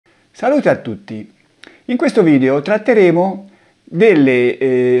Salute a tutti! In questo video tratteremo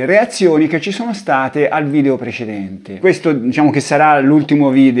delle reazioni che ci sono state al video precedente. Questo diciamo che sarà l'ultimo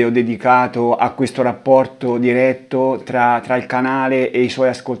video dedicato a questo rapporto diretto tra il canale e i suoi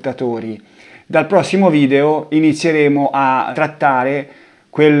ascoltatori. Dal prossimo video inizieremo a trattare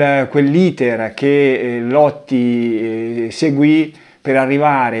quell'iter che Lotti seguì per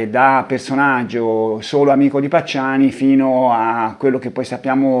arrivare da personaggio solo amico di Pacciani fino a quello che poi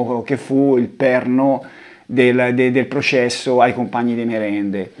sappiamo che fu il perno del processo ai compagni di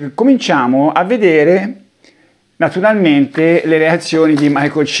merende. Cominciamo a vedere naturalmente le reazioni di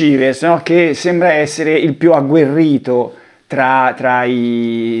Michel Chivers, no? Che sembra essere il più agguerrito tra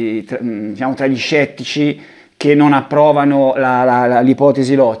gli scettici che non approvano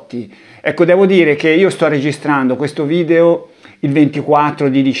l'ipotesi Lotti. Ecco, devo dire che io sto registrando questo video il 24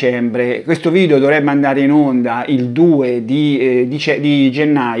 di dicembre, questo video dovrebbe andare in onda il 2 di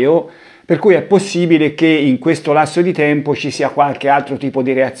gennaio, per cui è possibile che in questo lasso di tempo ci sia qualche altro tipo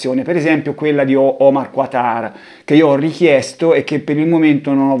di reazione, per esempio quella di Omar Qatar, che io ho richiesto e che per il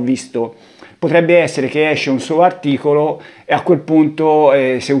momento non ho visto. Potrebbe essere che esce un solo articolo e a quel punto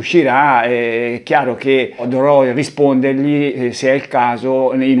se uscirà è chiaro che dovrò rispondergli se è il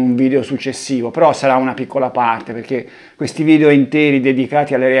caso in un video successivo, però sarà una piccola parte perché questi video interi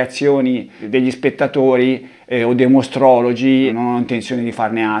dedicati alle reazioni degli spettatori o dei mostrologi non ho intenzione di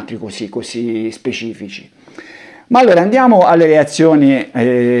farne altri così specifici. Ma allora andiamo alle reazioni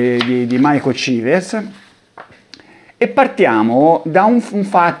di Michel Chivers. E partiamo da un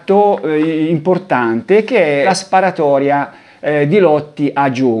fatto importante che è la sparatoria di Lotti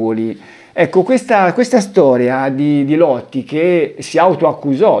a Giogoli. Ecco, questa storia di Lotti che si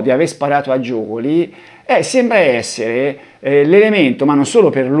autoaccusò di aver sparato a Giogoli sembra essere l'elemento, ma non solo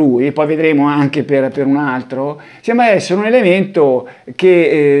per lui, poi vedremo anche per un altro, sembra essere un elemento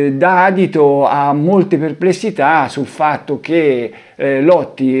che dà adito a molte perplessità sul fatto che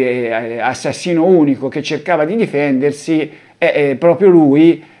Lotti, assassino unico che cercava di difendersi, proprio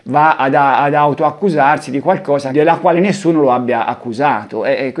lui va ad autoaccusarsi di qualcosa della quale nessuno lo abbia accusato.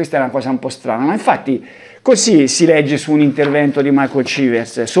 Questa è una cosa un po' strana, ma infatti così si legge su un intervento di Michel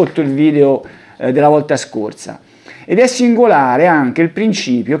Chivers sotto il video della volta scorsa. Ed è singolare anche il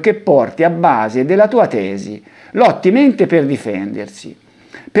principio che porti a base della tua tesi. Lotti mente per difendersi,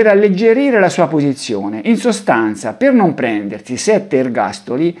 per alleggerire la sua posizione, in sostanza per non prendersi 7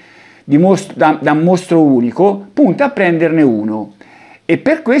 ergastoli da mostro unico, punta a prenderne uno. E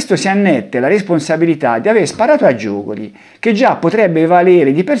per questo si annette la responsabilità di aver sparato a Giogoli, che già potrebbe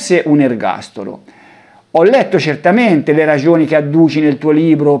valere di per sé un ergastolo. Ho letto certamente le ragioni che adduci nel tuo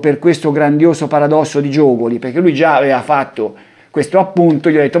libro per questo grandioso paradosso di Giogoli, perché lui già aveva fatto questo appunto,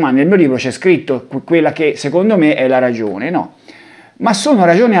 gli ho detto ma nel mio libro c'è scritto quella che secondo me è la ragione, no? Ma sono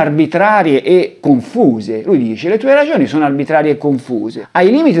ragioni arbitrarie e confuse. Lui dice le tue ragioni sono arbitrarie e confuse, ai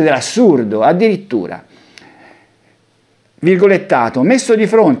limiti dell'assurdo, addirittura. Virgolettato, messo di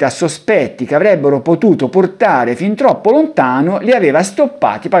fronte a sospetti che avrebbero potuto portare fin troppo lontano, li aveva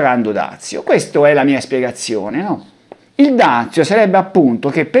stoppati pagando dazio. Questa è la mia spiegazione, no? Il dazio sarebbe appunto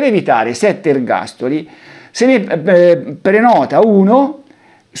che per evitare 7 ergastoli se ne prenota uno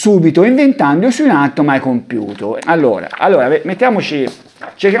subito inventandosi un atto mai compiuto. Allora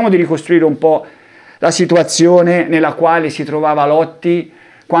cerchiamo di ricostruire un po' la situazione nella quale si trovava Lotti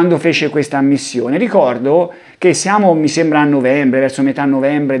quando fece questa ammissione. Ricordo che siamo, mi sembra, a novembre, verso metà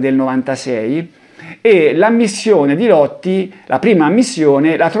novembre del 96, e l'ammissione di Lotti, la prima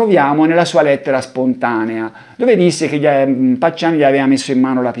ammissione, la troviamo nella sua lettera spontanea, dove disse che Pacciani gli aveva messo in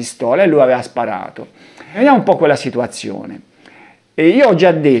mano la pistola e lui aveva sparato. Vediamo un po' quella situazione. E io ho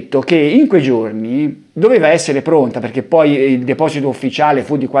già detto che in quei giorni doveva essere pronta, perché poi il deposito ufficiale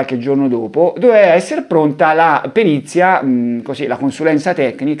fu di qualche giorno dopo, doveva essere pronta la perizia, la consulenza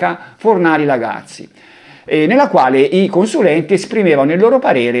tecnica Fornari-Lagazzi, nella quale i consulenti esprimevano il loro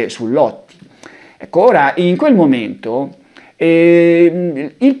parere su Lotti. Ecco, ora in quel momento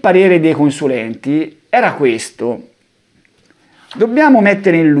il parere dei consulenti era questo: dobbiamo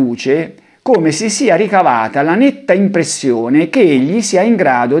mettere in luce come si sia ricavata la netta impressione che egli sia in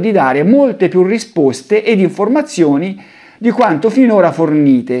grado di dare molte più risposte ed informazioni di quanto finora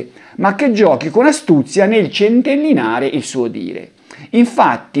fornite, ma che giochi con astuzia nel centellinare il suo dire.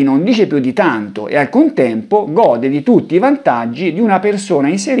 Infatti non dice più di tanto e al contempo gode di tutti i vantaggi di una persona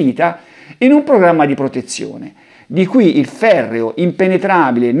inserita in un programma di protezione, di qui il ferreo,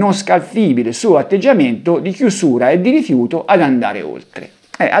 impenetrabile, non scalfibile suo atteggiamento di chiusura e di rifiuto ad andare oltre.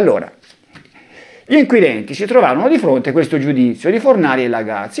 Allora, Gli inquirenti si trovarono di fronte a questo giudizio di Fornari e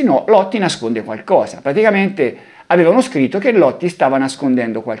Lagazzi. No, Lotti nasconde qualcosa. Praticamente avevano scritto che Lotti stava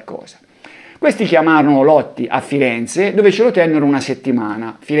nascondendo qualcosa. Questi chiamarono Lotti a Firenze, dove ce lo tennero una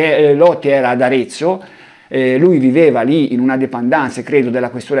settimana. Lotti era ad Arezzo, lui viveva lì in una dépendance, credo, della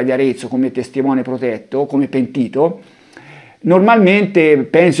questura di Arezzo come testimone protetto, come pentito. Normalmente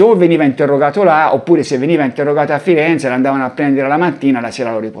penso o veniva interrogato là, oppure se veniva interrogato a Firenze lo andavano a prendere la mattina, la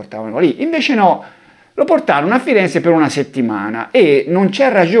sera lo riportavano lì. Invece no, lo portarono a Firenze per una settimana e non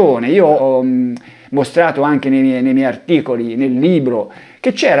c'è ragione. Io ho mostrato anche nei miei articoli, nel libro,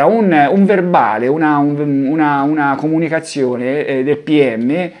 che c'era un verbale, una comunicazione del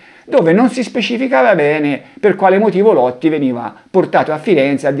PM dove non si specificava bene per quale motivo Lotti veniva portato a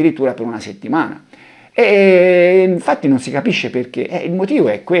Firenze addirittura per una settimana. E infatti non si capisce perché. Il motivo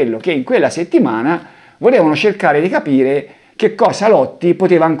è quello che in quella settimana volevano cercare di capire che cosa Lotti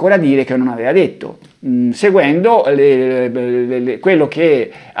poteva ancora dire che non aveva detto, seguendo quello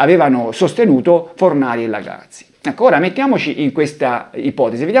che avevano sostenuto Fornari e Lagazzi. Ecco, ora mettiamoci in questa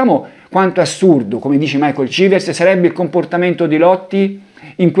ipotesi, vediamo quanto assurdo, come dice Michel Chivers, sarebbe il comportamento di Lotti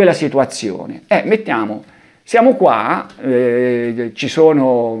in quella situazione. Siamo qua, ci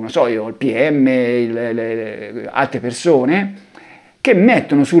sono, non so io, il PM, altre persone che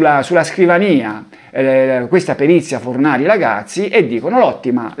mettono sulla scrivania questa perizia Fornari-Lagazzi e dicono: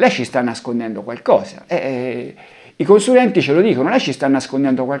 Lotti, ma lei ci sta nascondendo qualcosa. I consulenti ce lo dicono: lei ci sta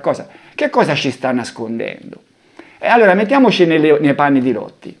nascondendo qualcosa. Che cosa ci sta nascondendo? Allora mettiamoci nei panni di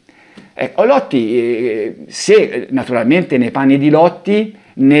Lotti. Lotti, se naturalmente nei panni di Lotti,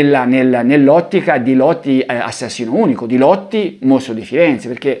 nell'ottica di Lotti assassino unico, di Lotti mostro di Firenze,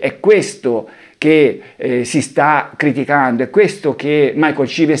 perché è questo che si sta criticando, è questo che Michel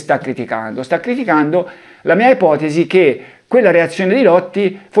Chivers sta criticando la mia ipotesi che quella reazione di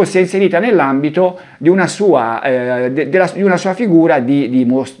Lotti fosse inserita nell'ambito di una sua figura di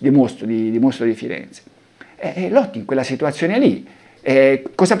mostro di Firenze. Lotti in quella situazione lì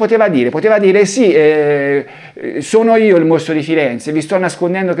cosa poteva dire? Poteva dire: sì, sono io il mostro di Firenze, vi sto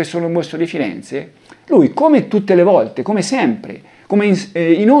nascondendo che sono il mostro di Firenze? Lui, come tutte le volte, come sempre, come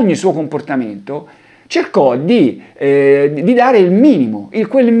in ogni suo comportamento, cercò di dare il minimo,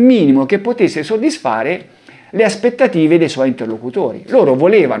 quel minimo che potesse soddisfare le aspettative dei suoi interlocutori. Loro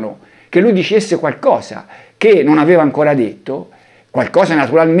volevano che lui dicesse qualcosa che non aveva ancora detto, qualcosa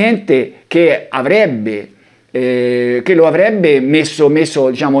naturalmente che lo avrebbe messo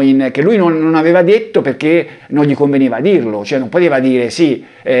diciamo, che lui non aveva detto perché non gli conveniva dirlo, cioè non poteva dire sì,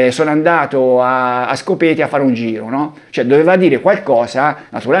 sono andato a Scopeti a fare un giro, no? Cioè doveva dire qualcosa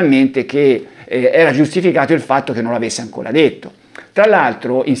naturalmente che era giustificato il fatto che non l'avesse ancora detto. Tra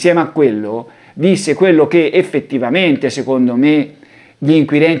l'altro, insieme a quello, disse quello che effettivamente secondo me gli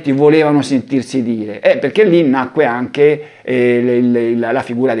inquirenti volevano sentirsi dire, perché lì nacque anche la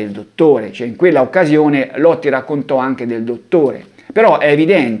figura del dottore, cioè in quella occasione Lotti raccontò anche del dottore, però è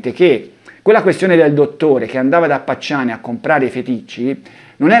evidente che quella questione del dottore che andava da Pacciani a comprare i feticci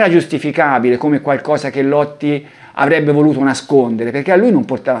non era giustificabile come qualcosa che Lotti avrebbe voluto nascondere, perché a lui non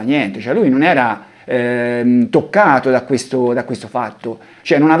portava niente, cioè lui non era toccato da questo fatto,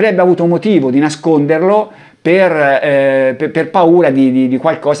 cioè non avrebbe avuto motivo di nasconderlo per paura di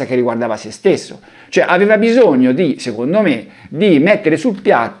qualcosa che riguardava se stesso, cioè aveva bisogno secondo me, di mettere sul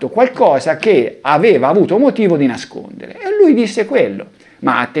piatto qualcosa che aveva avuto motivo di nascondere, e lui disse quello.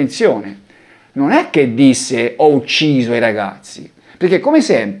 Ma attenzione, non è che disse ho ucciso i ragazzi, perché come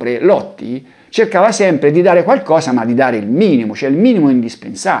sempre Lotti cercava sempre di dare qualcosa, ma di dare il minimo, cioè il minimo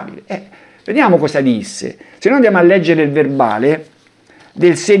indispensabile. Vediamo cosa disse. Se noi andiamo a leggere il verbale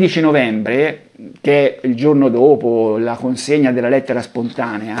del 16 novembre, che è il giorno dopo la consegna della lettera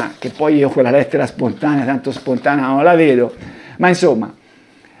spontanea, che poi io quella lettera spontanea, tanto spontanea non la vedo, ma insomma,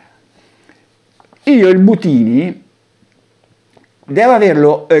 io il Butini devo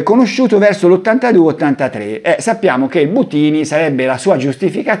averlo conosciuto verso l'82-83. Sappiamo che il Butini sarebbe la sua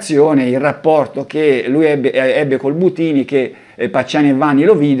giustificazione, il rapporto che lui ebbe col Butini, che Pacciani e Vanni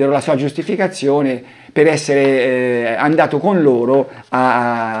lo videro, la sua giustificazione per essere andato con loro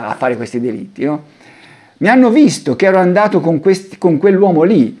a fare questi delitti, no? Mi hanno visto che ero andato con quell'uomo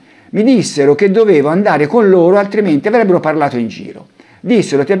lì, mi dissero che dovevo andare con loro altrimenti avrebbero parlato in giro.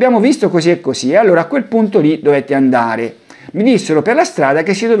 Dissero ti abbiamo visto così e così, e allora a quel punto lì dovete andare. Mi dissero per la strada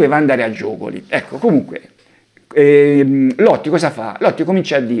che si doveva andare a Giogoli. Ecco, comunque, Lotti cosa fa? Lotti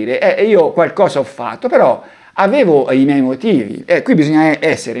comincia a dire, io qualcosa ho fatto, però avevo i miei motivi. Qui bisogna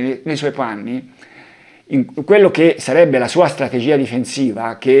essere nei suoi panni, in quello che sarebbe la sua strategia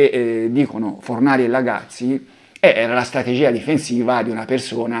difensiva, che dicono Fornari e Lagazzi, era la strategia difensiva di una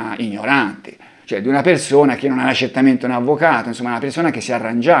persona ignorante. cioè di una persona che non era certamente un avvocato, insomma una persona che si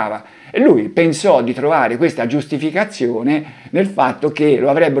arrangiava, e lui pensò di trovare questa giustificazione nel fatto che lo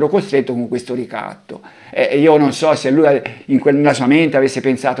avrebbero costretto con questo ricatto. E io non so se lui nella sua mente avesse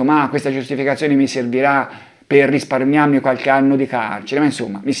pensato ma questa giustificazione mi servirà per risparmiarmi qualche anno di carcere, ma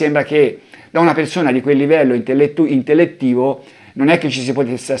insomma mi sembra che da una persona di quel livello intellettivo non è che ci si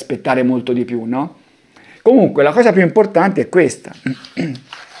potesse aspettare molto di più, no? Comunque la cosa più importante è questa.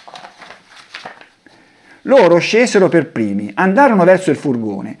 Loro scesero per primi, andarono verso il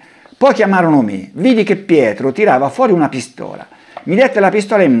furgone, poi chiamarono me, vidi che Pietro tirava fuori una pistola, mi dette la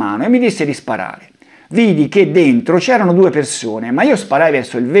pistola in mano e mi disse di sparare. Vidi che dentro c'erano 2 persone, ma io sparai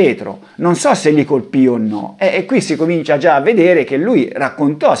verso il vetro, non so se li colpì o no, e qui si comincia già a vedere che lui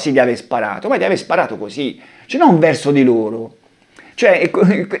raccontò sì di aver sparato, ma di aver sparato così, cioè non verso di loro. Cioè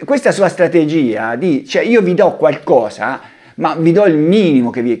questa sua strategia di, cioè io vi do qualcosa, ma vi do il minimo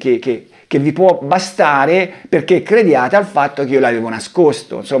che vi può bastare perché crediate al fatto che io l'avevo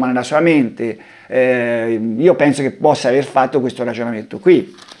nascosto, insomma nella sua mente, io penso che possa aver fatto questo ragionamento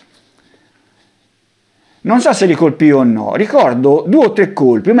qui. Non so se li colpì o no, ricordo 2 o 3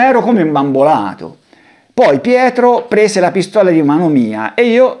 colpi, ma ero come imbambolato. Poi Pietro prese la pistola di mano mia e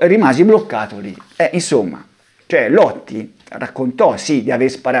io rimasi bloccato lì. Insomma, cioè Lotti raccontò sì di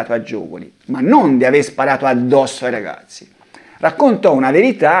aver sparato a Giogoli, ma non di aver sparato addosso ai ragazzi. Raccontò una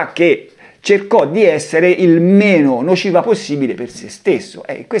verità che cercò di essere il meno nociva possibile per se stesso.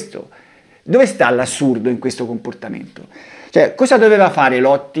 Questo, dove sta l'assurdo in questo comportamento? Cioè, cosa doveva fare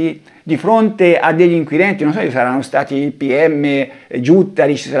Lotti di fronte a degli inquirenti? Non so se saranno stati il PM,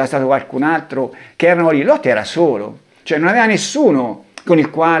 Giuttari, ci sarà stato qualcun altro che erano lì. Lotti era solo, cioè non aveva nessuno con il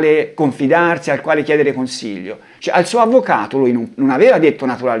quale confidarsi, al quale chiedere consiglio. Cioè, al suo avvocato lui non aveva detto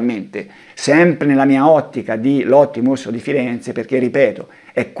naturalmente, sempre nella mia ottica di Lotti, mostro di Firenze, perché ripeto,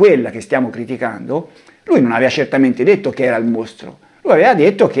 è quella che stiamo criticando, lui non aveva certamente detto che era il mostro, lui aveva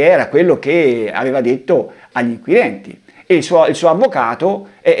detto che era quello che aveva detto agli inquirenti. E il suo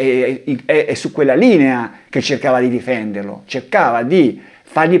avvocato è su quella linea che cercava di difenderlo, cercava di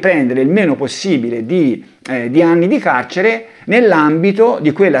fargli prendere il meno possibile di anni di carcere nell'ambito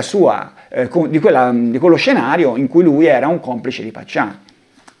di quella sua, di quello scenario in cui lui era un complice di Pacciani.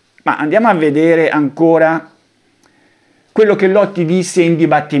 Ma andiamo a vedere ancora quello che Lotti disse in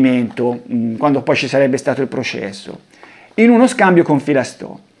dibattimento, quando poi ci sarebbe stato il processo, in uno scambio con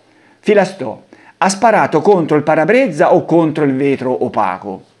Filastò. Filastò: ha sparato contro il parabrezza o contro il vetro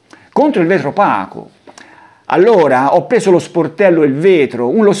opaco? Contro il vetro opaco. Allora ho preso lo sportello e il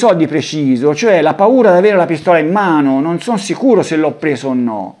vetro, non lo so di preciso, cioè la paura di avere la pistola in mano, non sono sicuro se l'ho preso o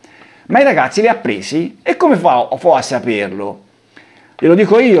no. Ma i ragazzi li ha presi? E come fa a saperlo? Glielo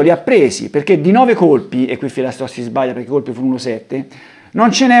dico io, li ha presi, perché di 9 colpi, e qui Filastò si sbaglia perché i colpi furono 7,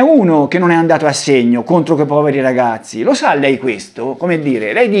 non ce n'è uno che non è andato a segno contro quei poveri ragazzi. Lo sa lei questo? Come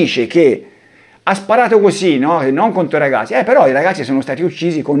dire, lei dice che ha sparato così, no? Non contro i ragazzi, però i ragazzi sono stati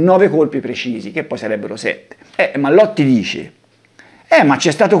uccisi con 9 colpi precisi, che poi sarebbero 7. Ma Lotti dice, ma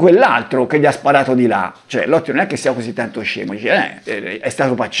c'è stato quell'altro che gli ha sparato di là. Cioè Lotti non è che sia così tanto scemo, dice, è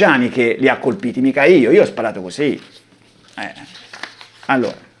stato Pacciani che li ha colpiti, mica io ho sparato così.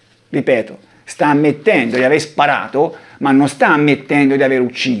 Allora, ripeto, sta ammettendo di aver sparato, ma non sta ammettendo di aver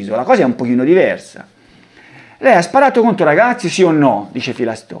ucciso, la cosa è un pochino diversa. Lei ha sparato contro i ragazzi, sì o no? Dice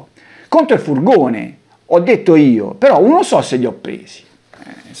Filastò. Contro il furgone, ho detto io, però non so se li ho presi.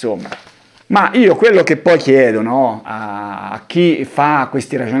 Insomma, ma io quello che poi chiedo, no, a chi fa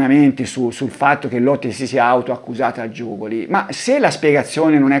questi ragionamenti sul fatto che Lotti si sia autoaccusato a Giogoli, ma se la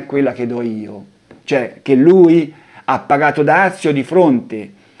spiegazione non è quella che do io, cioè che lui ha pagato dazio di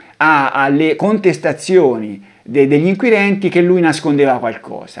fronte alle contestazioni degli inquirenti che lui nascondeva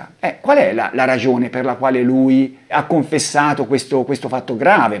qualcosa. Qual è la ragione per la quale lui ha confessato questo fatto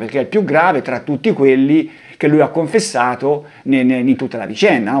grave? Perché è il più grave tra tutti quelli che lui ha confessato in tutta la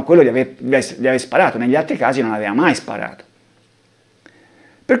vicenda, no? Quello di aver sparato, negli altri casi non aveva mai sparato.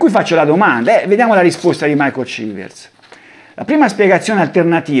 Per cui faccio la domanda, vediamo la risposta di Michel Chivers. La prima spiegazione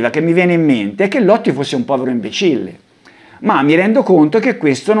alternativa che mi viene in mente è che Lotti fosse un povero imbecille, ma mi rendo conto che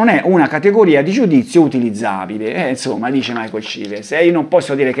questo non è una categoria di giudizio utilizzabile. Insomma, dice Michel Chivers, io non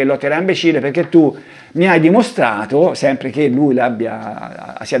posso dire che Lotti era imbecille perché tu mi hai dimostrato, sempre che lui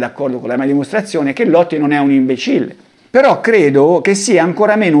sia d'accordo con la mia dimostrazione, che Lotti non è un imbecille. Però credo che sia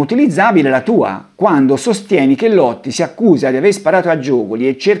ancora meno utilizzabile la tua, quando sostieni che Lotti si accusa di aver sparato a Giogoli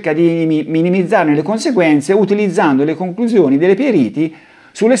e cerca di minimizzarne le conseguenze utilizzando le conclusioni delle periti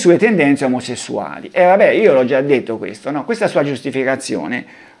sulle sue tendenze omosessuali. Vabbè, io l'ho già detto questo, no? Questa sua giustificazione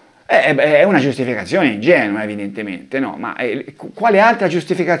È una giustificazione ingenua, evidentemente, no? Ma quale altra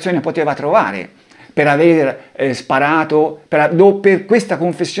giustificazione poteva trovare per aver sparato, per questa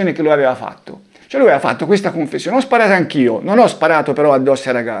confessione che lui aveva fatto? Cioè lui aveva fatto questa confessione: ho sparato anch'io, non ho sparato però addosso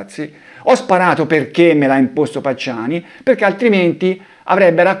ai ragazzi, ho sparato perché me l'ha imposto Pacciani, perché altrimenti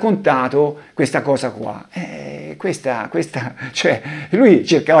avrebbe raccontato questa cosa qua. Cioè lui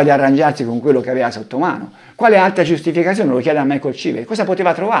cercava di arrangiarsi con quello che aveva sotto mano. Quale altra giustificazione? Lo chiede a Michel Chivers. Cosa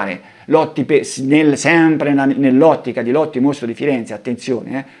poteva trovare Lotti sempre nell'ottica di Lotti, mostro di Firenze?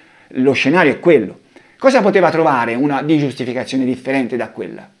 Attenzione, lo scenario è quello. Cosa poteva trovare di giustificazione differente da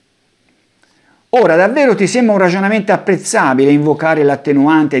quella? Ora, davvero ti sembra un ragionamento apprezzabile invocare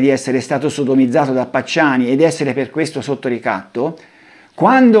l'attenuante di essere stato sodomizzato da Pacciani ed essere per questo sotto ricatto,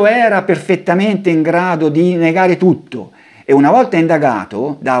 quando era perfettamente in grado di negare tutto e, una volta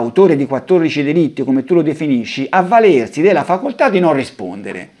indagato, da autore di 14 delitti, come tu lo definisci, avvalersi della facoltà di non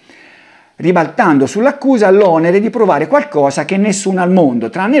rispondere, ribaltando sull'accusa l'onere di provare qualcosa che nessuno al mondo,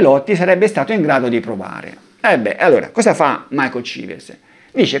 tranne Lotti, sarebbe stato in grado di provare. Allora, cosa fa Michel Chivers?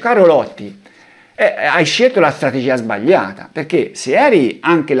 Dice: caro Lotti, hai scelto la strategia sbagliata, perché se eri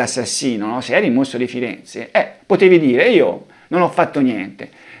anche l'assassino, no? Se eri il mostro di Firenze, potevi dire: io non ho fatto niente,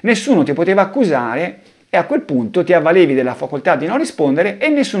 nessuno ti poteva accusare, e a quel punto ti avvalevi della facoltà di non rispondere e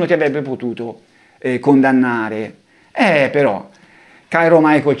nessuno ti avrebbe potuto condannare. Però, caro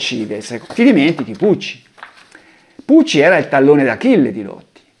Michel Chivers, ti dimentichi Pucci. Pucci era il tallone d'Achille di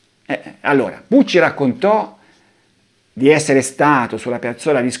Lotti. Allora, Pucci raccontò di essere stato sulla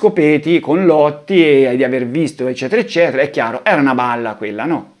piazzola di Scopeti con Lotti e di aver visto eccetera eccetera. È chiaro, era una balla quella,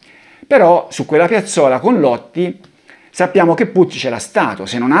 no? Però su quella piazzola con Lotti sappiamo che Pucci c'era stato,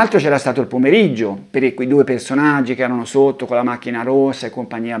 se non altro c'era stato il pomeriggio per quei due personaggi che erano sotto con la macchina rossa e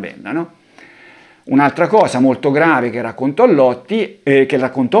compagnia bella, no? Un'altra cosa molto grave che raccontò Lotti, che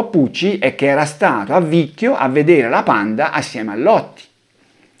raccontò Pucci, è che era stato a Vicchio a vedere la Panda assieme a Lotti.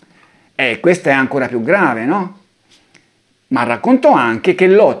 E questa è ancora più grave, no? Ma raccontò anche che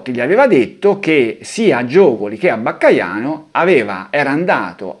Lotti gli aveva detto che sia a Giogoli che a Baccaiano era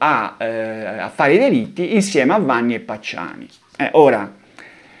andato a fare i delitti insieme a Vanni e Pacciani. Ora,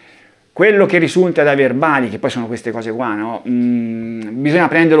 quello che risulta dai verbali, che poi sono queste cose qua, no? Bisogna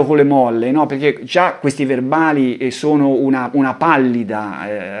prenderlo con le molle, no? Perché già questi verbali sono una pallida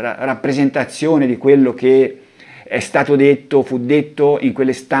rappresentazione di quello che è stato detto, fu detto in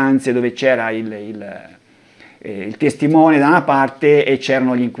quelle stanze dove c'era il testimone da una parte e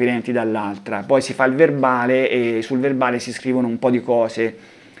c'erano gli inquirenti dall'altra. Poi si fa il verbale e sul verbale si scrivono un po' di cose,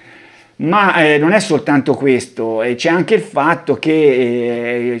 ma non è soltanto questo, c'è anche il fatto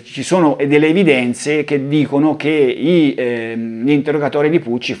che ci sono delle evidenze che dicono che gli interrogatori di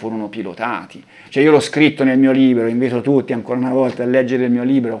Pucci furono pilotati. Cioè, io l'ho scritto nel mio libro, invito tutti ancora una volta a leggere il mio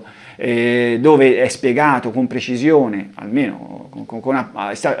libro, dove è spiegato con precisione, almeno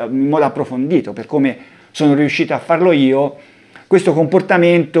in modo approfondito, per come sono riuscito a farlo io, questo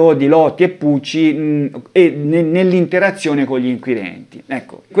comportamento di Lotti e Pucci nell'interazione con gli inquirenti.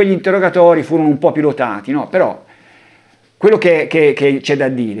 Ecco, quegli interrogatori furono un po' pilotati, no? Però quello che c'è da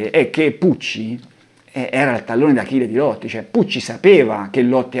dire è che Pucci era il tallone d'Achille di Lotti, cioè Pucci sapeva che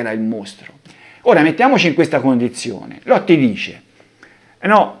Lotti era il mostro. Ora mettiamoci in questa condizione. Lotti dice: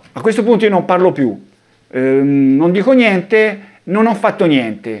 no, a questo punto io non parlo più, non dico niente, non ho fatto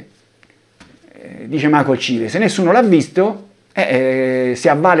niente. Dice Michel Chivers, se nessuno l'ha visto, si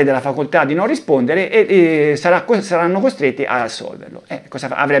avvale della facoltà di non rispondere e saranno costretti a assolverlo. Cosa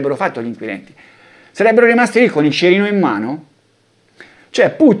avrebbero fatto gli inquirenti? Sarebbero rimasti lì con il cerino in mano?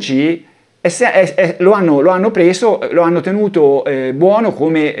 Cioè Pucci lo hanno preso, lo hanno tenuto buono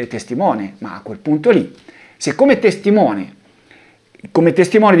come testimone, ma a quel punto lì, se come testimone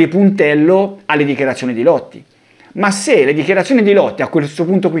di puntello alle dichiarazioni di Lotti, ma se le dichiarazioni di Lotti a questo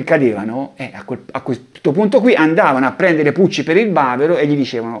punto qui cadevano, a questo punto qui andavano a prendere Pucci per il bavero e gli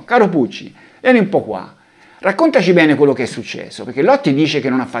dicevano: caro Pucci, vieni un po' qua, raccontaci bene quello che è successo, perché Lotti dice che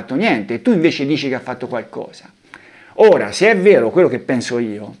non ha fatto niente e tu invece dici che ha fatto qualcosa. Ora, se è vero quello che penso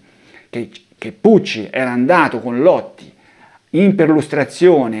io, che Pucci era andato con Lotti in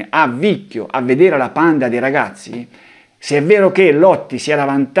perlustrazione a Vicchio a vedere la Panda dei ragazzi, se è vero che Lotti si era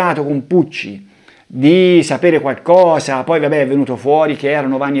vantato con Pucci di sapere qualcosa, poi vabbè è venuto fuori che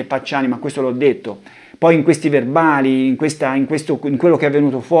erano Vanni e Pacciani, ma questo l'ho detto, poi in questi verbali, in quello che è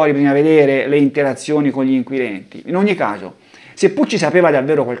venuto fuori bisogna vedere le interazioni con gli inquirenti. In ogni caso, se Pucci sapeva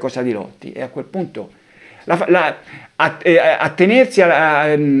davvero qualcosa di Lotti, e a quel punto attenersi a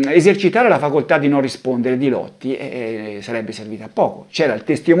esercitare la facoltà di non rispondere di Lotti sarebbe servita a poco. C'era il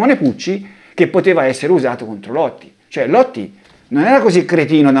testimone Pucci che poteva essere usato contro Lotti, cioè Lotti non era così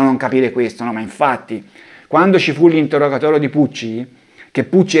cretino da non capire questo, no? Ma infatti, quando ci fu l'interrogatorio di Pucci, che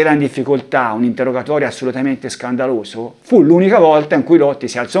Pucci era in difficoltà, un interrogatorio assolutamente scandaloso, fu l'unica volta in cui Lotti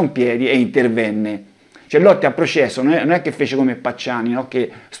si alzò in piedi e intervenne. Cioè Lotti a processo non è che fece come Pacciani, no? Che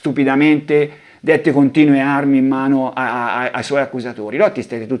stupidamente dette continue armi in mano ai suoi accusatori. Lotti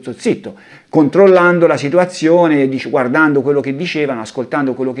stette tutto zitto, controllando la situazione, guardando quello che dicevano,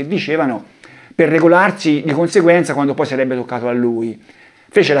 ascoltando quello che dicevano, per regolarsi di conseguenza quando poi sarebbe toccato a lui.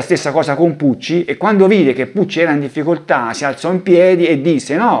 Fece la stessa cosa con Pucci e quando vide che Pucci era in difficoltà si alzò in piedi e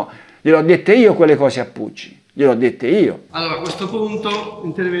disse: no, gliel'ho dette io quelle cose a Pucci, gliel'ho dette io. Allora a questo punto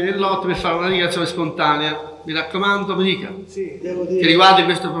interviene Lotti per fare una dichiarazione spontanea. Mi raccomando, mi dica. Sì, devo dire. Che riguardi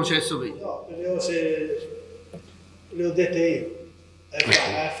questo processo qui. No, le cose le ho dette io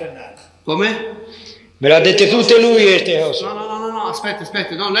a Fernando. Come? Me l'ha dette tutte lui queste cose. No,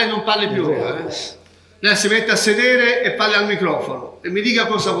 aspetti, no, lei non parli più. Lei si mette a sedere e parla al microfono e mi dica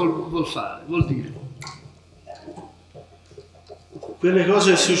cosa vuol fare, vuol dire. Quelle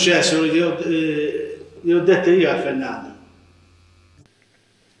cose che successero le ho dette io a Fernando.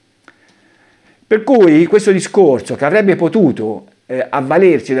 Per cui questo discorso, che avrebbe potuto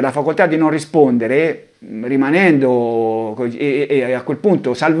avvalersi della facoltà di non rispondere, rimanendo e a quel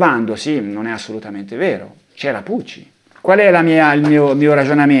punto salvandosi, non è assolutamente vero. C'era Pucci. Qual è il mio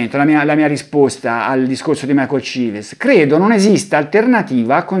ragionamento, la mia risposta al discorso di Michel Chivers? Credo non esista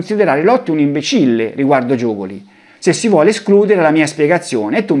alternativa a considerare Lotti un imbecille riguardo Giogoli, se si vuole escludere la mia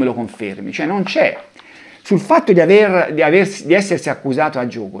spiegazione, e tu me lo confermi, cioè non c'è. Sul fatto di essersi accusato a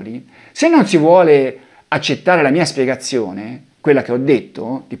Giogoli, se non si vuole accettare la mia spiegazione, quella che ho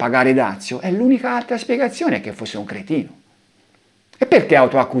detto, di pagare dazio, è l'unica altra spiegazione che fosse un cretino. E perché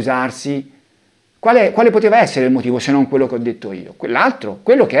autoaccusarsi? Quale poteva essere il motivo se non quello che ho detto io? Quell'altro,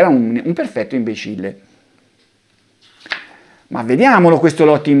 quello che era un perfetto imbecille. Ma vediamolo questo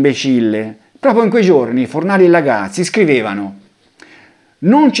Lotti imbecille. Proprio in quei giorni Fornari e Lagazzi scrivevano: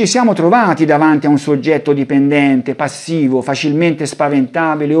 non ci siamo trovati davanti a un soggetto dipendente, passivo, facilmente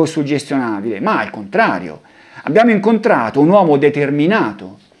spaventabile o suggestionabile, ma al contrario, abbiamo incontrato un uomo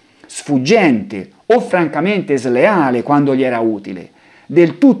determinato, sfuggente o francamente sleale quando gli era utile,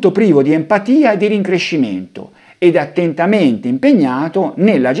 del tutto privo di empatia e di rincrescimento ed attentamente impegnato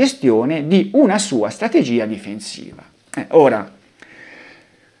nella gestione di una sua strategia difensiva. Ora,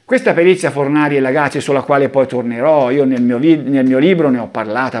 questa perizia Fornari e Lagazzi, sulla quale poi tornerò, io nel mio libro ne ho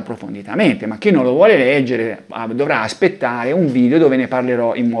parlato approfonditamente, ma chi non lo vuole leggere dovrà aspettare un video dove ne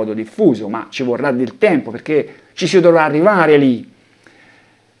parlerò in modo diffuso, ma ci vorrà del tempo perché ci si dovrà arrivare lì.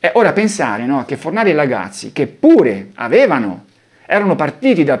 E ora pensare, no, che Fornari e Lagazzi, che pure erano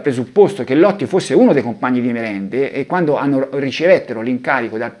partiti dal presupposto che Lotti fosse uno dei compagni di merende, e quando ricevettero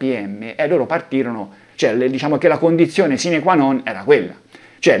l'incarico dal PM, loro partirono, cioè diciamo che la condizione sine qua non era quella.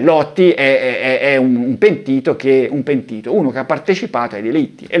 Cioè Lotti è un pentito, uno che ha partecipato ai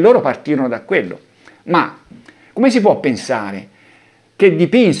delitti, e loro partirono da quello. Ma come si può pensare che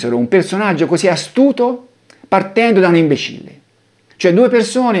dipinsero un personaggio così astuto partendo da un imbecille? Cioè due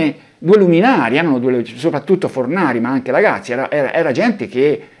persone, due luminari, soprattutto Fornari, ma anche Lagazzi, era gente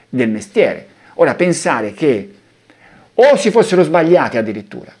del mestiere. Ora pensare che o si fossero sbagliati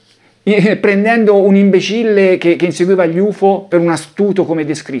addirittura, prendendo un imbecille che inseguiva gli UFO per un astuto come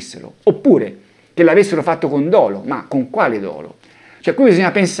descrissero, oppure che l'avessero fatto con dolo, ma con quale dolo? Cioè qui bisogna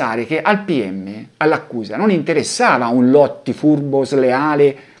pensare che al PM, all'accusa, non interessava un Lotti furbo,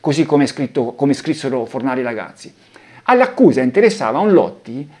 sleale, così come scrissero Fornari e Lagazzi. All'accusa interessava un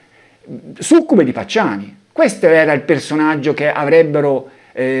Lotti succube di Pacciani. Questo era il personaggio che avrebbe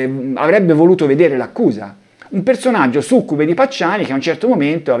voluto vedere l'accusa. Un personaggio succube di Pacciani che a un certo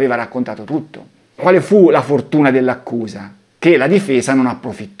momento aveva raccontato tutto. Quale fu la fortuna dell'accusa? Che la difesa non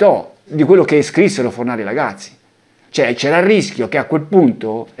approfittò di quello che scrissero Fornari e Lagazzi. Cioè c'era il rischio che a quel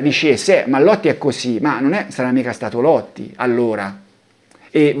punto dicesse: ma Lotti è così, ma sarà mica stato Lotti allora.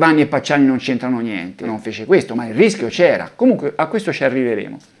 E Vanni e Pacciani non c'entrano niente, non fece questo, ma il rischio c'era. Comunque a questo ci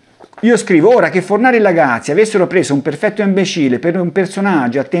arriveremo. Io scrivo: ora che Fornari e Lagazzi avessero preso un perfetto imbecille per un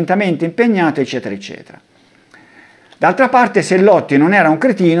personaggio attentamente impegnato, eccetera, eccetera. D'altra parte, se Lotti non era un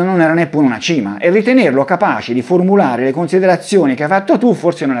cretino, non era neppure una cima, e ritenerlo capace di formulare le considerazioni che hai fatto tu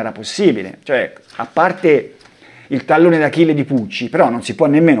forse non era possibile. Cioè, a parte il tallone d'Achille di Pucci, però non si può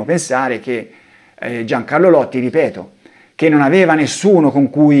nemmeno pensare che Giancarlo Lotti, ripeto, che non aveva nessuno con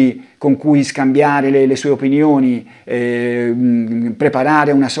cui scambiare le sue opinioni,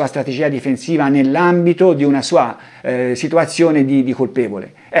 preparare una sua strategia difensiva nell'ambito di una sua situazione di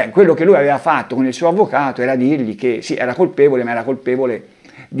colpevole. Quello che lui aveva fatto con il suo avvocato era dirgli che sì, era colpevole, ma era colpevole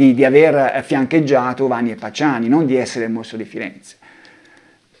di aver fiancheggiato Vanni e Pacciani, non di essere il mostro di Firenze.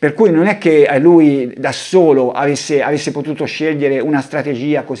 Per cui non è che lui da solo avesse potuto scegliere una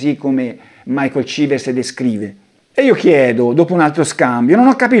strategia così come Michel Chivers descrive. E io chiedo, dopo un altro scambio, non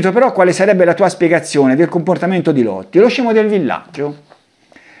ho capito però quale sarebbe la tua spiegazione del comportamento di Lotti, lo scemo del villaggio.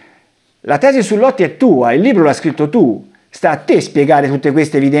 La tesi su Lotti è tua, il libro l'ha scritto tu, sta a te spiegare tutte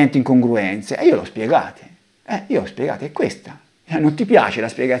queste evidenti incongruenze. E io l'ho spiegate, è questa. Non ti piace la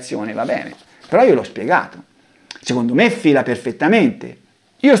spiegazione, va bene, però io l'ho spiegato. Secondo me fila perfettamente.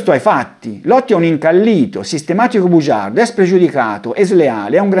 Io sto ai fatti. Lotti è un incallito, sistematico bugiardo, è spregiudicato, è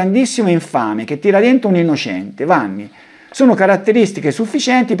sleale, è un grandissimo infame che tira dentro un innocente, Vanni. Sono caratteristiche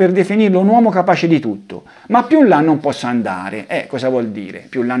sufficienti per definirlo un uomo capace di tutto, ma più in là non posso andare. Cosa vuol dire?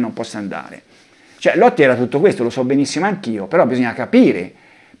 Più in là non posso andare. Cioè Lotti era tutto questo, lo so benissimo anch'io, però bisogna capire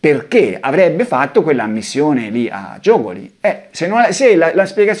perché avrebbe fatto quella ammissione lì a Giogoli. Se la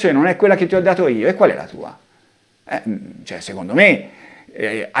spiegazione non è quella che ti ho dato io, e qual è la tua? Cioè secondo me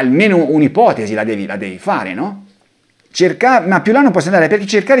almeno un'ipotesi la devi fare, no? Ma più là non posso andare, perché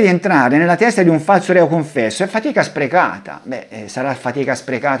cercare di entrare nella testa di un falso reo confesso è fatica sprecata. Sarà fatica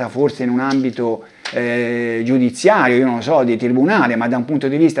sprecata forse in un ambito giudiziario, io non lo so, di tribunale, ma da un punto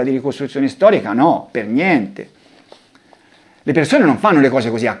di vista di ricostruzione storica no, per niente. Le persone non fanno le cose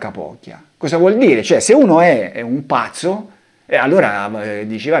così a capocchia. Cosa vuol dire? Cioè se uno è un pazzo, allora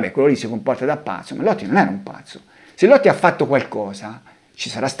dici vabbè, quello lì si comporta da pazzo, ma Lotti non era un pazzo. Se Lotti ha fatto qualcosa, ci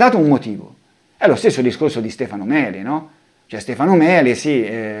sarà stato un motivo. È lo stesso discorso di Stefano Mele, no? Cioè Stefano Mele, sì,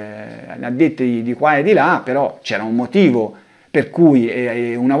 ne ha detti di qua e di là, però c'era un motivo per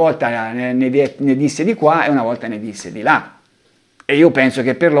cui una volta ne disse di qua e una volta ne disse di là. E io penso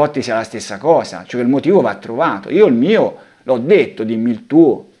che per Lotti sia la stessa cosa, cioè il motivo va trovato. Io il mio l'ho detto, dimmi il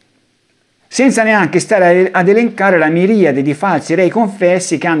tuo. Senza neanche stare ad elencare la miriade di falsi rei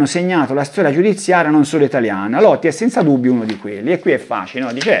confessi che hanno segnato la storia giudiziaria non solo italiana. Lotti è senza dubbio uno di quelli, e qui è facile,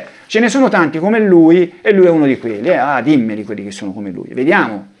 no? Dice, ce ne sono tanti come lui e lui è uno di quelli. Dimmeli quelli che sono come lui.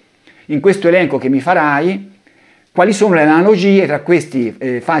 Vediamo, in questo elenco che mi farai, quali sono le analogie tra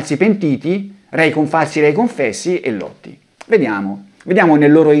questi falsi pentiti, falsi rei confessi e Lotti. Vediamo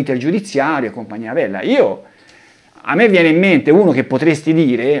nel loro iter giudiziario e compagnia bella. A me viene in mente uno che potresti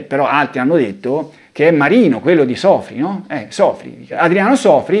dire, però altri hanno detto, che è Marino, quello di Sofri, no? Sofri. Adriano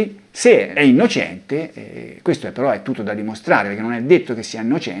Sofri, se è innocente, questo però è tutto da dimostrare, perché non è detto che sia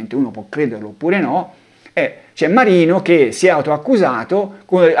innocente, uno può crederlo oppure no, c'è Marino che si è autoaccusato,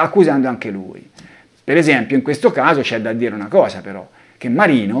 accusando anche lui. Per esempio, in questo caso c'è da dire una cosa però, che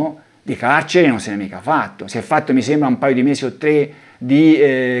Marino di carcere non se n'è mica fatto, si è fatto mi sembra un paio di mesi o 3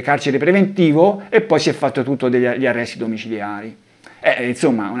 di carcere preventivo e poi si è fatto tutto degli arresti domiciliari.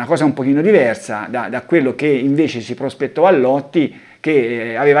 Insomma, una cosa un pochino diversa da quello che invece si prospettò a Lotti,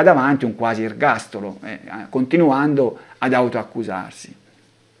 che aveva davanti un quasi ergastolo, continuando ad autoaccusarsi.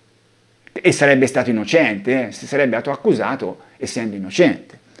 E sarebbe stato innocente, si sarebbe autoaccusato essendo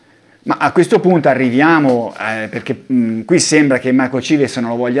innocente. Ma a questo punto arriviamo, perché qui sembra che Michel Chivers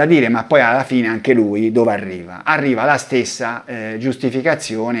non lo voglia dire, ma poi alla fine anche lui dove arriva? Arriva alla stessa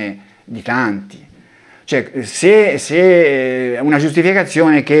giustificazione di tanti. Cioè, se una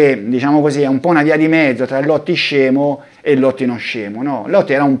giustificazione che, diciamo così, è un po' una via di mezzo tra il Lotti scemo e il Lotti non scemo, no?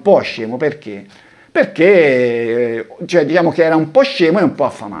 Lotti era un po' scemo, perché? Perché, cioè, diciamo che era un po' scemo e un po'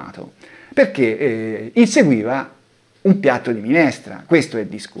 affamato, perché inseguiva un piatto di minestra, questo è il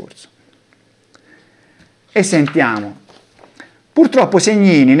discorso. E sentiamo, purtroppo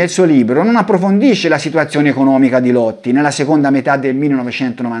Segnini nel suo libro non approfondisce la situazione economica di Lotti nella seconda metà del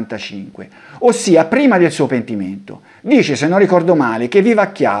 1995, ossia prima del suo pentimento. Dice, se non ricordo male, che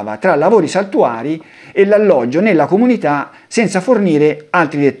vivacchiava tra lavori saltuari e l'alloggio nella comunità senza fornire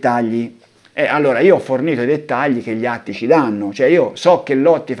altri dettagli. Allora io ho fornito i dettagli che gli atti ci danno, cioè io so che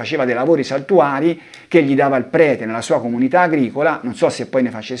Lotti faceva dei lavori saltuari che gli dava il prete nella sua comunità agricola, non so se poi ne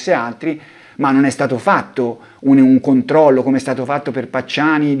facesse altri, ma non è stato fatto un controllo come è stato fatto per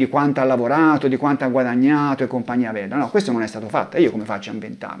Pacciani di quanto ha lavorato, di quanto ha guadagnato e compagnia bella. No, questo non è stato fatto, e io come faccio a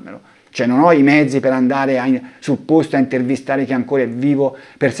inventarmelo? Cioè non ho i mezzi per andare sul posto a intervistare chi ancora è vivo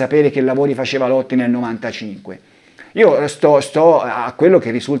per sapere che lavori faceva Lotti nel 95. Io sto a quello che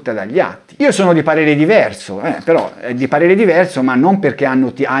risulta dagli atti. Io sono di parere diverso, però è di parere diverso, ma non perché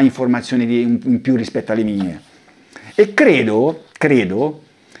ha informazioni in più rispetto alle mie. E credo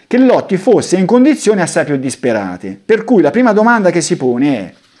che Lotti fosse in condizioni assai più disperate, per cui la prima domanda che si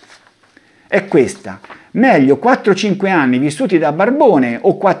pone è questa: meglio 4-5 anni vissuti da barbone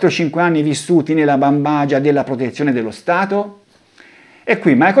o 4-5 anni vissuti nella bambagia della protezione dello Stato? E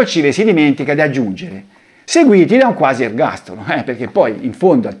qui Michel Chivers si dimentica di aggiungere: seguiti da un quasi ergastolo, perché poi in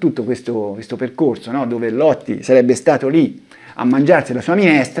fondo a tutto questo percorso, no, dove Lotti sarebbe stato lì a mangiarsi la sua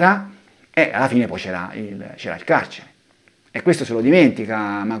minestra, alla fine poi c'era il carcere. E questo se lo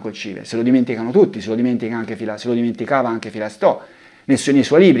dimentica Michel Chivers, se lo dimenticano tutti, se lo dimenticava anche Filastò nei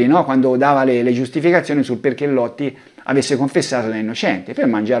suoi libri, no? Quando dava le giustificazioni sul perché Lotti avesse confessato da innocente per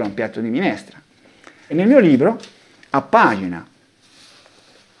mangiare un piatto di minestra. E nel mio libro, a pagina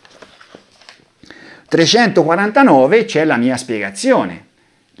 349, c'è la mia spiegazione,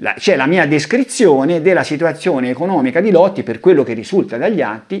 c'è la mia descrizione della situazione economica di Lotti, per quello che risulta dagli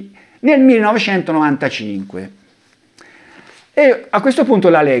atti, nel 1995. E a questo punto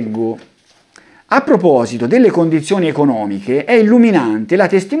la leggo. A proposito delle condizioni economiche, è illuminante la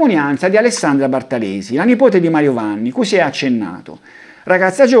testimonianza di Alessandra Bartalesi, la nipote di Mario Vanni, cui si è accennato.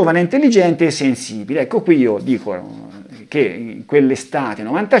 Ragazza giovane, intelligente e sensibile. Ecco, qui io dico che in quell'estate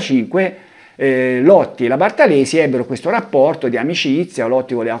 95 Lotti e la Bartalesi ebbero questo rapporto di amicizia,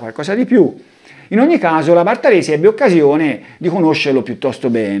 Lotti voleva qualcosa di più. In ogni caso la Bartalesi ebbe occasione di conoscerlo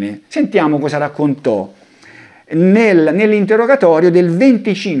piuttosto bene. Sentiamo cosa raccontò nell'interrogatorio del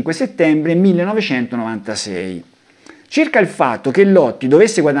 25 settembre 1996. Circa il fatto che Lotti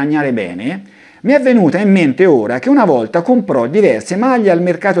dovesse guadagnare bene, mi è venuta in mente ora che una volta comprò diverse maglie al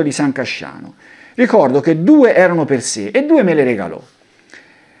mercato di San Casciano. Ricordo che 2 erano per sé e 2 me le regalò.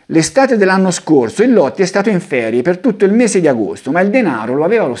 L'estate dell'anno scorso il Lotti è stato in ferie per tutto il mese di agosto, ma il denaro lo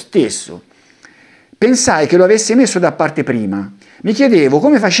aveva lo stesso. Pensai che lo avesse messo da parte prima. Mi chiedevo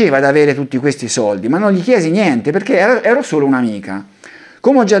come faceva ad avere tutti questi soldi, ma non gli chiesi niente perché ero solo un'amica.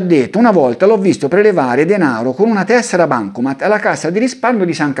 Come ho già detto, una volta l'ho visto prelevare denaro con una tessera bancomat alla cassa di risparmio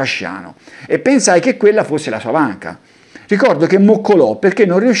di San Casciano e pensai che quella fosse la sua banca. Ricordo che moccolò perché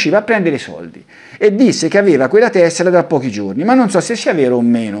non riusciva a prendere i soldi e disse che aveva quella tessera da pochi giorni, ma non so se sia vero o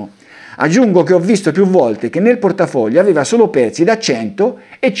meno. Aggiungo che ho visto più volte che nel portafoglio aveva solo pezzi da 100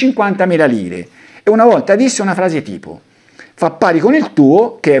 e 50.000 lire e una volta disse una frase tipo: fa pari con il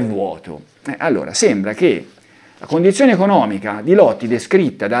tuo che è vuoto. Allora sembra che la condizione economica di Lotti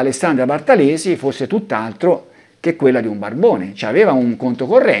descritta da Alessandra Bartalesi fosse tutt'altro che quella di un barbone. Cioè aveva un conto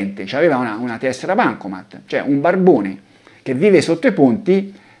corrente, aveva una tessera bancomat, cioè un barbone che vive sotto i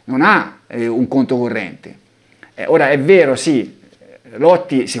ponti non ha un conto corrente. Ora è vero, sì,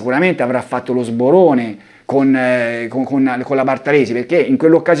 Lotti sicuramente avrà fatto lo sborone con la Bartalesi, perché in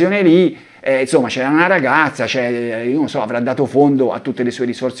quell'occasione lì insomma c'era una ragazza, io non so, avrà dato fondo a tutte le sue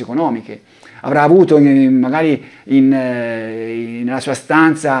risorse economiche, avrà avuto magari nella sua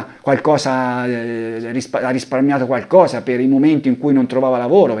stanza qualcosa, ha risparmiato qualcosa per i momenti in cui non trovava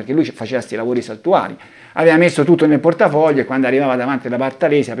lavoro, perché lui faceva questi lavori saltuari, aveva messo tutto nel portafoglio e quando arrivava davanti alla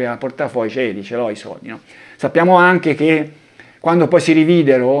Bartalesi apriva il portafoglio e ce l'ho i soldi, no? Sappiamo anche che quando poi si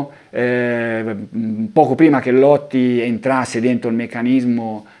rividero, poco prima che Lotti entrasse dentro il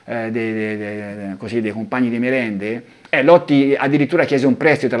meccanismo dei compagni di merende, Lotti addirittura chiese un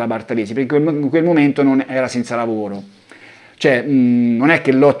prestito alla Bartalesi, perché in quel momento non era senza lavoro. Cioè, non è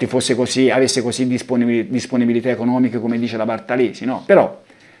che Lotti fosse così, avesse così disponibilità economiche come dice la Bartalesi, no? Però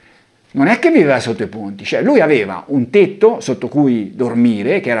non è che viveva sotto i ponti, cioè lui aveva un tetto sotto cui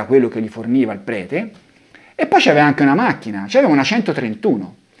dormire, che era quello che gli forniva il prete, e poi c'aveva anche una macchina, c'aveva una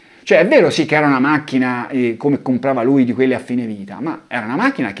 131. Cioè è vero sì che era una macchina come comprava lui di quelle a fine vita, ma era una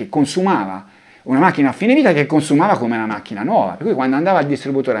macchina che consumava, una macchina a fine vita che consumava come una macchina nuova. Per cui quando andava al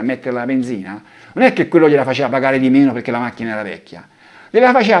distributore a mettere la benzina, non è che quello gliela faceva pagare di meno perché la macchina era vecchia,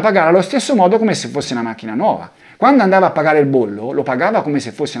 gliela faceva pagare allo stesso modo come se fosse una macchina nuova. Quando andava a pagare il bollo, lo pagava come se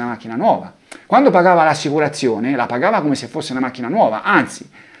fosse una macchina nuova. Quando pagava l'assicurazione, la pagava come se fosse una macchina nuova, anzi,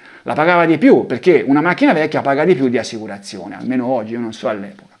 la pagava di più, perché una macchina vecchia paga di più di assicurazione, almeno oggi, io non so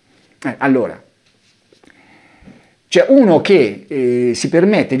all'epoca. Allora, c'è uno che si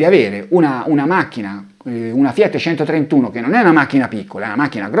permette di avere una macchina, una Fiat 131, che non è una macchina piccola, è una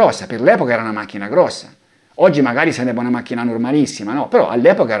macchina grossa, per l'epoca era una macchina grossa. Oggi magari sarebbe una macchina normalissima, no? Però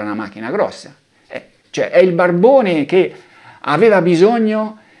all'epoca era una macchina grossa. Cioè è il barbone che aveva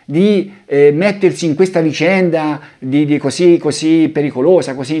bisogno di mettersi in questa vicenda così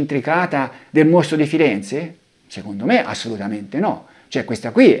pericolosa, così intricata del mostro di Firenze? Secondo me assolutamente no. Cioè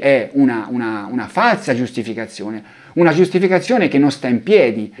questa qui è una falsa giustificazione, una giustificazione che non sta in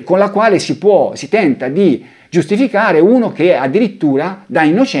piedi, con la quale si tenta di giustificare uno che addirittura da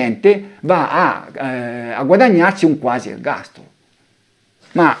innocente va a guadagnarsi un quasi ergastolo.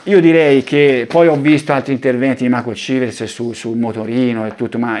 Ma io direi che poi ho visto altri interventi di Michel Chivers sul motorino e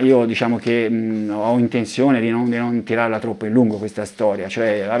tutto, ma io diciamo che ho intenzione di non tirarla troppo in lungo questa storia,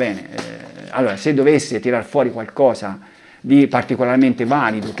 cioè va bene, allora se dovesse tirar fuori qualcosa particolarmente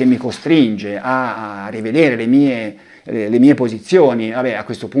valido che mi costringe a rivedere le mie posizioni, vabbè, a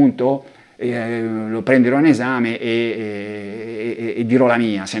questo punto lo prenderò in esame e dirò la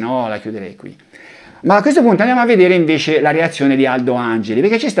mia, se no la chiuderei qui. Ma a questo punto andiamo a vedere invece la reazione di Aldo Angeli,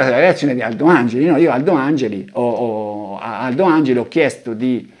 perché c'è stata la reazione di Aldo Angeli, no? Io a Aldo Angeli ho chiesto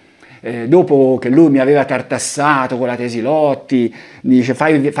dopo che lui mi aveva tartassato con la tesi Lotti, dice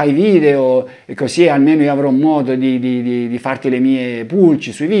fai video e così almeno io avrò modo di farti le mie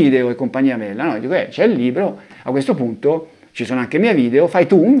pulci sui video e compagnia bella, no? Dico, c'è il libro, a questo punto ci sono anche i miei video, fai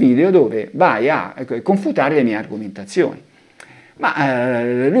tu un video dove vai a confutare le mie argomentazioni. Ma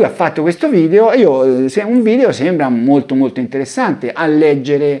lui ha fatto questo video e un video sembra molto molto interessante a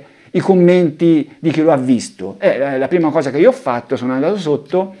leggere i commenti di chi lo ha visto. La prima cosa che io ho fatto, sono andato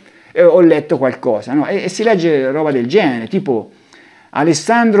sotto e ho letto qualcosa, no? E si legge roba del genere, tipo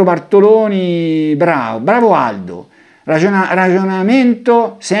Alessandro Bartoloni, bravo Aldo,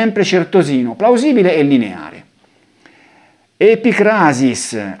 ragionamento sempre certosino, plausibile e lineare.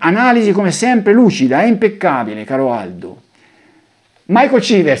 Epicrasis, analisi come sempre lucida e impeccabile, caro Aldo. Michel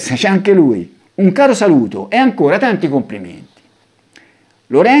Chivers, c'è anche lui, un caro saluto e ancora tanti complimenti.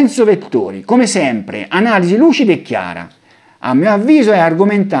 Lorenzo Vettori, come sempre, analisi lucida e chiara. A mio avviso è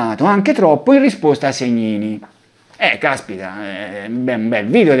argomentato anche troppo in risposta a segnini. Caspita, un bel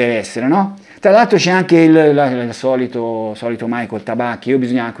video deve essere, no? Tra l'altro c'è anche il solito Michael Tabacchi,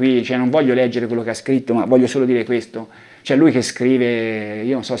 non voglio leggere quello che ha scritto, ma voglio solo dire questo. C'è lui che scrive,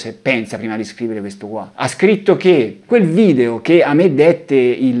 io non so se pensa prima di scrivere questo qua, ha scritto che quel video che a me dette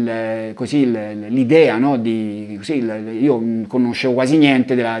l'idea, no, io non conoscevo quasi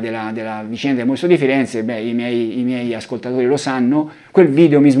niente della vicenda del Mostro di Firenze, i miei ascoltatori lo sanno, quel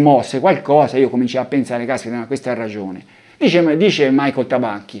video mi smosse qualcosa, io cominciai a pensare, caspita, ma questa ha ragione. Dice Michael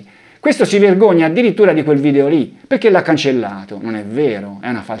Tabacchi, questo si vergogna addirittura di quel video lì, perché l'ha cancellato. Non è vero, è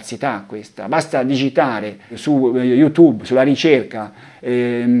una falsità questa. Basta digitare su YouTube, sulla ricerca,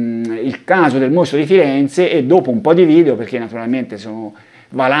 il caso del Mostro di Firenze e dopo un po' di video, perché naturalmente sono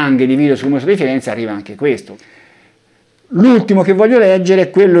valanghe di video sul Mostro di Firenze, arriva anche questo. L'ultimo che voglio leggere è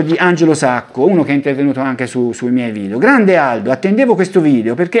quello di Angelo Sacco, uno che è intervenuto anche sui miei video. Grande Aldo, attendevo questo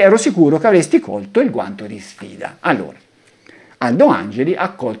video perché ero sicuro che avresti colto il guanto di sfida. Allora, Aldo Angeli ha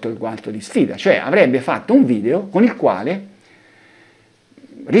colto il guanto di sfida, cioè avrebbe fatto un video con il quale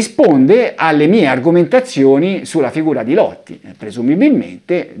risponde alle mie argomentazioni sulla figura di Lotti,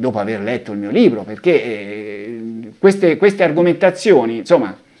 presumibilmente dopo aver letto il mio libro, perché queste argomentazioni,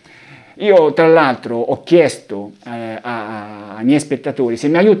 insomma, io tra l'altro ho chiesto ai miei spettatori se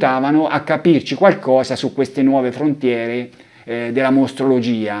mi aiutavano a capirci qualcosa su queste nuove frontiere della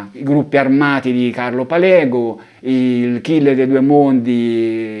mostrologia, i gruppi armati di Carlo Palego, il killer dei due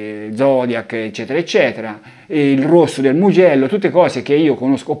mondi, Zodiac, eccetera, eccetera, il rosso del Mugello, tutte cose che io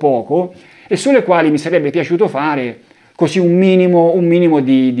conosco poco e sulle quali mi sarebbe piaciuto fare così un minimo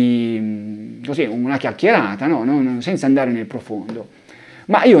così, una chiacchierata, no? Senza andare nel profondo.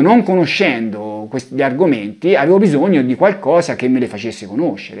 Ma io, non conoscendo questi argomenti, avevo bisogno di qualcosa che me le facesse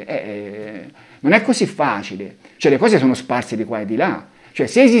conoscere. Non è così facile, cioè le cose sono sparse di qua e di là. Cioè,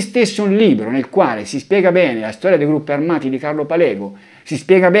 se esistesse un libro nel quale si spiega bene la storia dei gruppi armati di Carlo Palego, si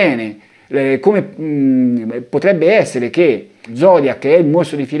spiega bene come potrebbe essere che Zodiac è il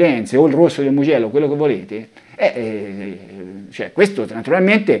mostro di Firenze o il rosso del Mugello, quello che volete, cioè, questo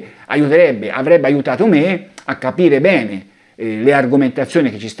naturalmente avrebbe aiutato me a capire bene le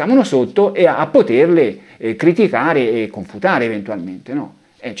argomentazioni che ci stavano sotto e a poterle criticare e confutare eventualmente, no?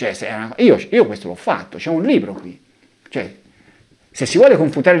 Cioè, io questo l'ho fatto, c'è un libro qui, cioè, se si vuole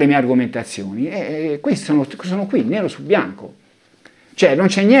confutare le mie argomentazioni, questi sono qui, nero su bianco, cioè non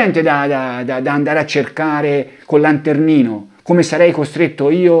c'è niente da andare a cercare col lanternino, come sarei costretto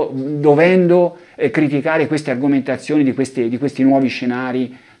io dovendo criticare queste argomentazioni di questi nuovi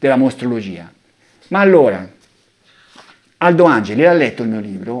scenari della mostrologia. Ma allora, Aldo Angeli l'ha letto il mio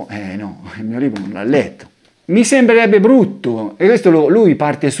libro? No, il mio libro non l'ha letto. Mi sembrerebbe brutto, e questo lui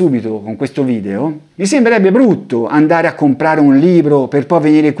parte subito con questo video, mi sembrerebbe brutto andare a comprare un libro per poi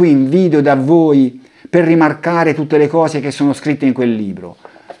venire qui in video da voi per rimarcare tutte le cose che sono scritte in quel libro,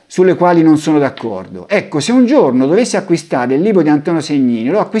 sulle quali non sono d'accordo. Ecco, se un giorno dovessi acquistare il libro di Antonio Segnini,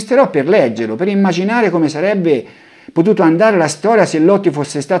 lo acquisterò per leggerlo, per immaginare come sarebbe potuto andare la storia se Lotti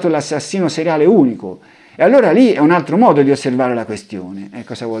fosse stato l'assassino seriale unico. E allora lì è un altro modo di osservare la questione.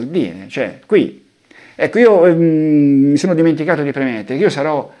 Cosa vuol dire? Cioè, qui, ecco, io mi sono dimenticato di premettere che io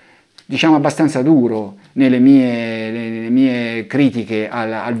sarò diciamo, abbastanza duro nelle mie critiche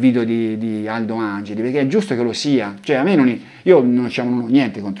al video di Aldo Angeli, perché è giusto che lo sia. Cioè, a me io non ho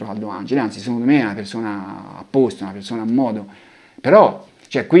niente contro Aldo Angeli, anzi, secondo me è una persona a posto, una persona a modo, però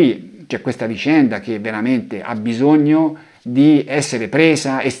cioè, qui c'è questa vicenda che veramente ha bisogno di essere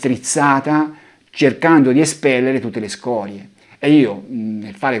presa e strizzata, cercando di espellere tutte le scorie. E io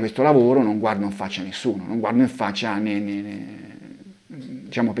nel fare questo lavoro non guardo in faccia a nessuno, non guardo in faccia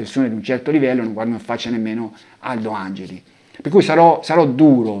diciamo, persone di un certo livello, non guardo in faccia nemmeno Aldo Angeli. Per cui sarò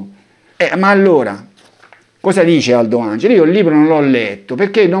duro. Ma allora, cosa dice Aldo Angeli? Io il libro non l'ho letto,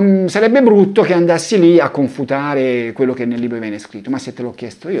 perché non sarebbe brutto che andassi lì a confutare quello che nel libro viene scritto. Ma se te l'ho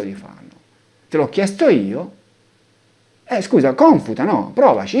chiesto io di farlo, te l'ho chiesto io, scusa, confuta, no,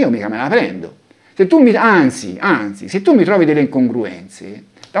 provaci, io mica me la prendo. Se tu anzi, se tu mi trovi delle incongruenze,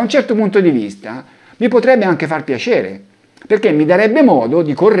 da un certo punto di vista, mi potrebbe anche far piacere, perché mi darebbe modo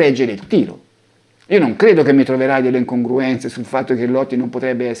di correggere il tiro. Io non credo che mi troverai delle incongruenze sul fatto che Lotti non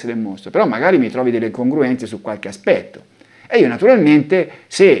potrebbe essere il mostro, però magari mi trovi delle incongruenze su qualche aspetto. E io naturalmente,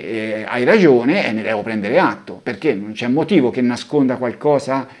 se hai ragione, ne devo prendere atto, perché non c'è motivo che nasconda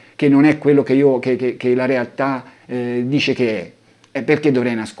qualcosa che non è quello che la realtà dice che è. E perché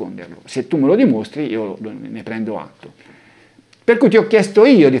dovrei nasconderlo? Se tu me lo dimostri, io ne prendo atto. Per cui ti ho chiesto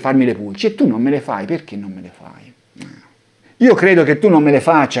io di farmi le pulci e tu non me le fai. Perché non me le fai? Io credo che tu non me le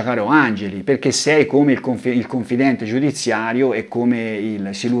faccia, caro Angeli, perché sei come il confidente giudiziario e come il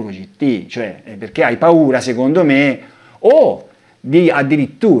siluro GT, cioè perché hai paura, secondo me, o di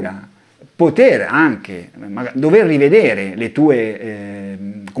addirittura poter anche dover rivedere le tue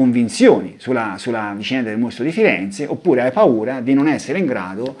convinzioni sulla vicenda del mostro di Firenze, oppure hai paura di non essere in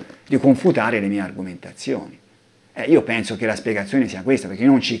grado di confutare le mie argomentazioni. Io penso che la spiegazione sia questa, perché io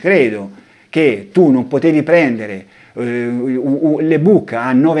non ci credo che tu non potevi prendere l'ebook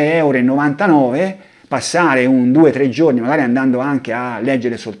a 9,99 €, passare 2 o 3 giorni, magari andando anche a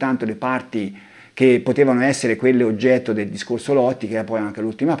leggere soltanto le parti che potevano essere quelle oggetto del discorso Lotti, che è poi anche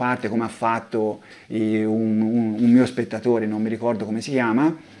l'ultima parte, come ha fatto un mio spettatore, non mi ricordo come si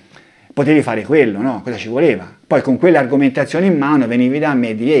chiama. Potevi fare quello, no? Cosa ci voleva? Poi con quelle argomentazioni in mano venivi da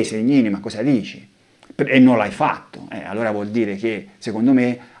me e di ehi Segnini, ma cosa dici? E non l'hai fatto. Allora vuol dire che, secondo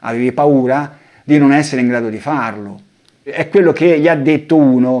me, avevi paura di non essere in grado di farlo. È quello che gli ha detto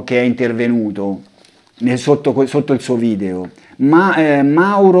uno che è intervenuto sotto il suo video,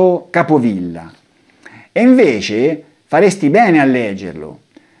 Mauro Capovilla. E invece faresti bene a leggerlo.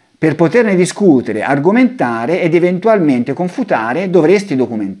 Per poterne discutere, argomentare ed eventualmente confutare dovresti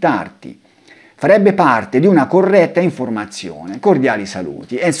documentarti. Farebbe parte di una corretta informazione. Cordiali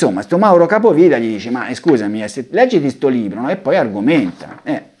saluti. E insomma, sto Mauro Capovilla gli dice, ma scusami, leggiti sto libro, no? E poi argomenta.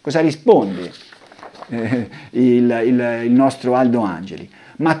 Cosa risponde il nostro Aldo Angeli?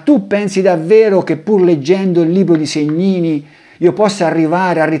 Ma tu pensi davvero che pur leggendo il libro di Segnini io possa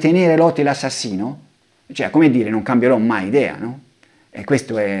arrivare a ritenere Lotti l'assassino? Cioè, come dire, non cambierò mai idea, no? E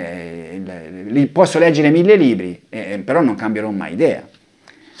questo è... posso leggere 1000 libri, però non cambierò mai idea.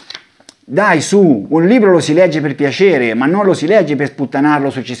 Dai, su, un libro lo si legge per piacere, ma non lo si legge per sputtanarlo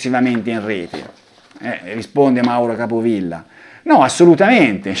successivamente in rete. Risponde Mauro Capovilla. No,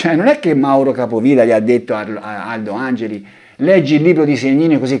 assolutamente. Cioè, non è che Mauro Capovilla gli ha detto a Aldo Angeli leggi il libro di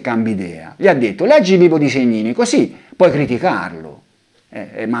Segnini così cambi idea. Gli ha detto leggi il libro di Segnini così puoi criticarlo.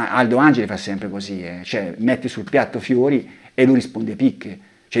 Ma Aldo Angeli fa sempre così, cioè mette sul piatto fiori e lui risponde picche.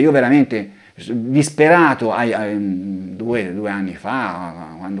 Cioè io veramente disperato 2 anni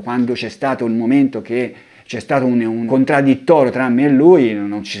fa, quando c'è stato il momento che c'è stato un contraddittorio tra me e lui,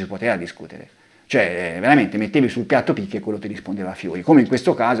 non ci si poteva discutere. Cioè veramente mettevi sul piatto picche e quello ti rispondeva a fiori, come in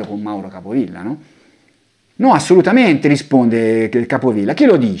questo caso con Mauro Capovilla, no? No, assolutamente, risponde Capovilla. Chi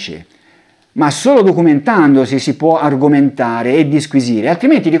lo dice? Ma solo documentandosi si può argomentare e disquisire,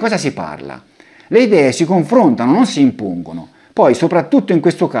 altrimenti di cosa si parla? Le idee si confrontano, non si impongono. Poi, soprattutto in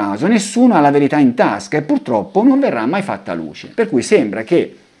questo caso, nessuno ha la verità in tasca e purtroppo non verrà mai fatta luce. Per cui sembra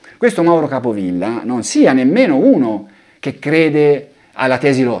che questo Mauro Capovilla non sia nemmeno uno che crede alla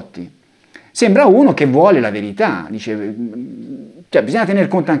tesi Lotti. Sembra uno che vuole la verità. Dice, cioè, bisogna tener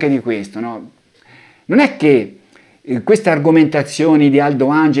conto anche di questo, no? Non è che queste argomentazioni di Aldo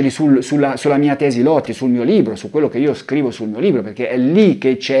Angeli sulla mia tesi Lotti, sul mio libro, su quello che io scrivo sul mio libro, perché è lì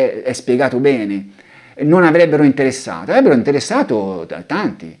che è spiegato bene, non avrebbero interessato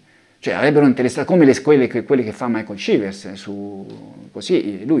tanti, cioè avrebbero interessato come quelle che fa Michel Chivers,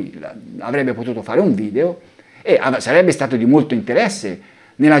 così lui avrebbe potuto fare un video e sarebbe stato di molto interesse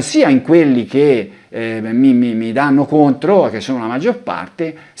sia in quelli che mi danno contro, che sono la maggior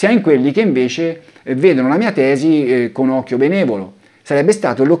parte, sia in quelli che invece vedono la mia tesi con occhio benevolo, sarebbe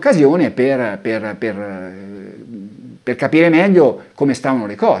stata l'occasione per capire meglio come stavano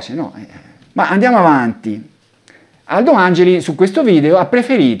le cose, no? Ma andiamo avanti. Aldo Angeli su questo video ha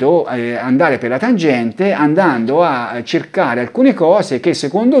preferito andare per la tangente, andando a cercare alcune cose che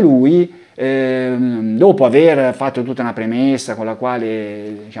secondo lui, dopo aver fatto tutta una premessa con la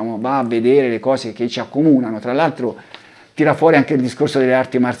quale, diciamo, va a vedere le cose che ci accomunano, tra l'altro tira fuori anche il discorso delle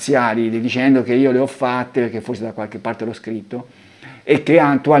arti marziali, dicendo che io le ho fatte, perché forse da qualche parte l'ho scritto, e che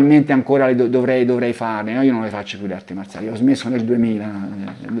attualmente ancora le dovrei farle. No, io non le faccio più le arti marziali, ho smesso nel 2000,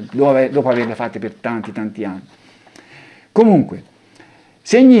 dopo averle fatte per tanti anni. Comunque,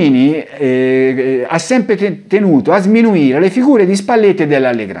 Segnini ha sempre tenuto a sminuire le figure di Spalletti e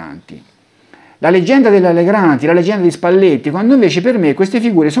dell'Allegranti. La leggenda dell'Allegranti, la leggenda di Spalletti, quando invece per me queste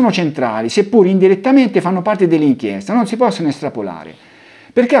figure sono centrali, seppur indirettamente fanno parte dell'inchiesta, non si possono estrapolare.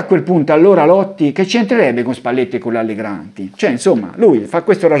 Perché a quel punto allora Lotti che c'entrerebbe con Spalletti e con l'Allegranti? Cioè, insomma, lui fa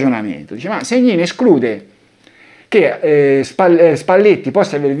questo ragionamento, dice, ma Segnini esclude che Spalletti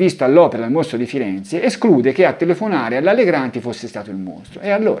possa aver visto all'opera il mostro di Firenze, esclude che a telefonare all'Allegranti fosse stato il mostro.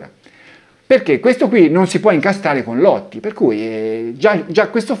 E allora? Perché questo qui non si può incastrare con Lotti, per cui già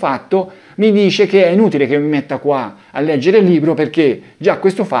questo fatto mi dice che è inutile che mi metta qua a leggere il libro, perché già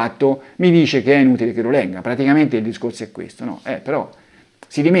questo fatto mi dice che è inutile che lo legga. Praticamente il discorso è questo, no? Però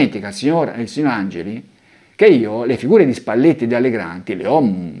si dimentica il signor Angeli che io le figure di Spalletti e di Allegranti le ho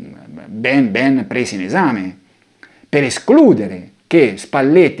ben prese in esame, per escludere che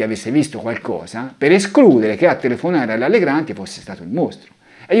Spalletti avesse visto qualcosa, per escludere che a telefonare all'Allegranti fosse stato il mostro.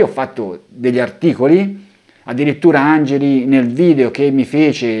 E io ho fatto degli articoli, addirittura Angeli nel video che mi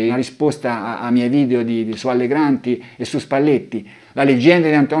fece in risposta a miei video su Allegranti e su Spalletti, la leggenda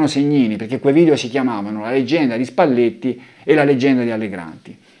di Antonio Segnini, perché quei video si chiamavano la leggenda di Spalletti e la leggenda di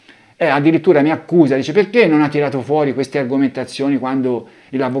Allegranti. E addirittura mi accusa, dice, perché non ha tirato fuori queste argomentazioni quando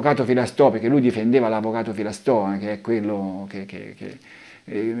l'avvocato Filastò, perché lui difendeva l'avvocato Filastò, che è quello che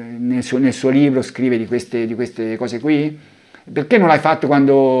nel suo libro scrive di queste cose qui. Perché non l'hai fatto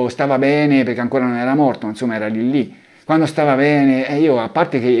quando stava bene, perché ancora non era morto, insomma era lì, quando stava bene? E io, a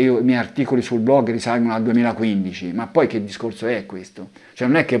parte che i miei articoli sul blog risalgono al 2015, ma poi che discorso è questo? Cioè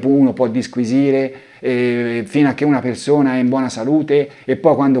non è che uno può disquisire fino a che una persona è in buona salute e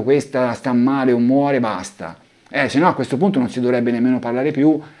poi quando questa sta male o muore basta. Se no a questo punto non si dovrebbe nemmeno parlare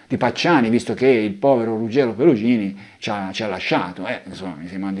più di Pacciani, visto che il povero Ruggero Perugini ci ha lasciato. Insomma, mi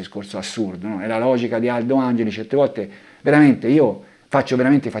sembra un discorso assurdo, no? È la logica di Aldo Angeli, certe volte veramente io faccio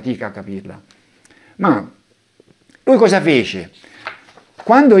veramente fatica a capirla. Ma lui cosa fece?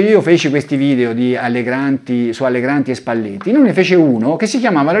 Quando io feci questi video su Allegranti e Spalletti, lui ne fece uno che si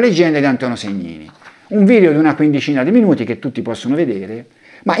chiamava La leggenda di Antonio Segnini, un video di una quindicina di minuti che tutti possono vedere,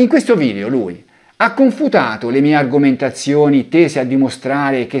 ma in questo video lui ha confutato le mie argomentazioni tese a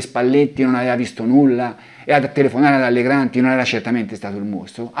dimostrare che Spalletti non aveva visto nulla e a telefonare ad Allegranti non era certamente stato il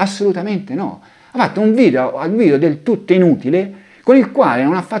mostro? Assolutamente no. Ha fatto un video del tutto inutile, con il quale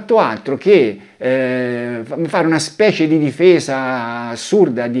non ha fatto altro che fare una specie di difesa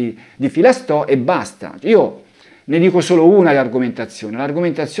assurda di Filastò e basta. Io ne dico solo una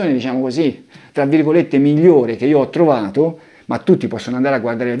l'argomentazione, diciamo così, tra virgolette, migliore che io ho trovato, ma tutti possono andare a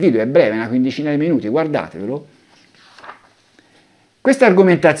guardare il video, è breve, una quindicina di minuti, guardatevelo. Questa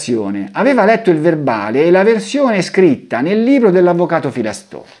argomentazione aveva letto il verbale e la versione scritta nel libro dell'avvocato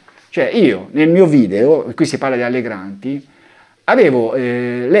Filastò. Cioè io nel mio video, qui si parla di Allegranti, avevo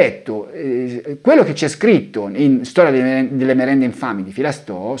letto quello che c'è scritto in Storia delle merende infami di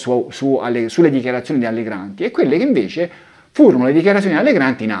Filastò sulle dichiarazioni di Allegranti e quelle che invece furono le dichiarazioni di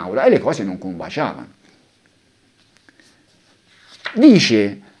Allegranti in aula e le cose non combaciavano.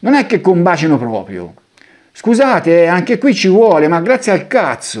 Dice, non è che combaciano proprio, scusate anche qui ci vuole, ma grazie al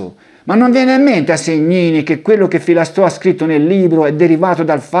cazzo. Ma non viene in mente a Segnini che quello che Filastò ha scritto nel libro è derivato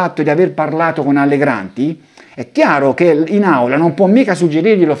dal fatto di aver parlato con Allegranti? È chiaro che in aula non può mica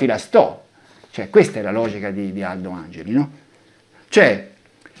suggerirglielo Filastò. Cioè, questa è la logica di Aldo Angeli, no? Cioè,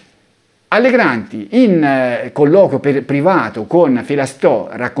 Allegranti in colloquio privato con Filastò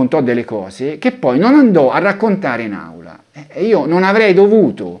raccontò delle cose che poi non andò a raccontare in aula. E io non avrei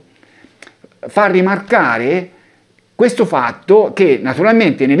dovuto far rimarcare questo fatto che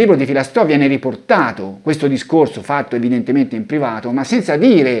naturalmente nel libro di Filastò viene riportato, questo discorso fatto evidentemente in privato, ma senza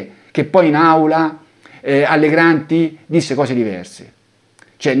dire che poi in aula Allegranti disse cose diverse.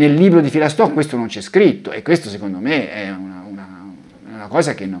 Cioè nel libro di Filastò questo non c'è scritto e questo secondo me è una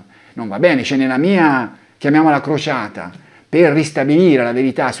cosa che non va bene. Cioè nella mia, chiamiamola crociata, per ristabilire la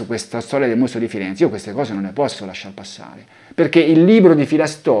verità su questa storia del mostro di Firenze, io queste cose non le posso lasciare passare, perché il libro di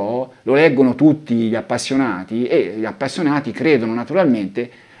Filastò lo leggono tutti gli appassionati e gli appassionati credono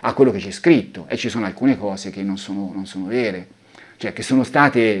naturalmente a quello che c'è scritto, e ci sono alcune cose che non sono vere, cioè che sono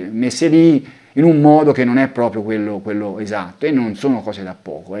state messe lì in un modo che non è proprio quello esatto, e non sono cose da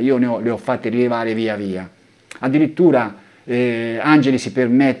poco, io le ho fatte rilevare via via. Addirittura Angeli si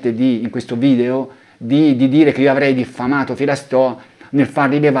permette in questo video di dire che io avrei diffamato Filastò nel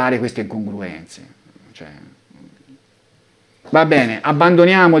far rilevare queste incongruenze. Cioè, va bene,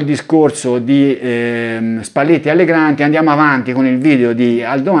 abbandoniamo il discorso di Spalletti e Allegranti, andiamo avanti con il video di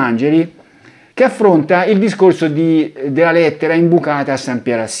Aldo Angeli, che affronta il discorso della lettera imbucata a San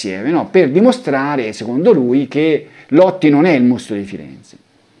Piero Assieve, no? Per dimostrare, secondo lui, che Lotti non è il mostro di Firenze.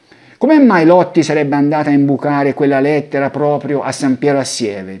 Come mai Lotti sarebbe andata a imbucare quella lettera proprio a San Piero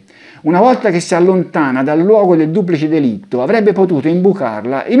Assieve? Una volta che si allontana dal luogo del duplice delitto, avrebbe potuto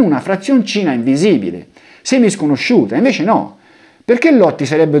imbucarla in una frazioncina invisibile, semi-sconosciuta, invece no. Perché Lotti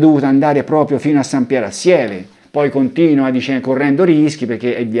sarebbe dovuto andare proprio fino a San Piero Assieve? Poi continua, dice, correndo rischi perché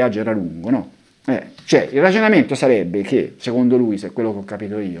il viaggio era lungo, no? Cioè, il ragionamento sarebbe che, secondo lui, se è quello che ho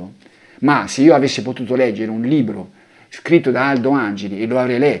capito io, ma se io avessi potuto leggere un libro scritto da Aldo Angeli e lo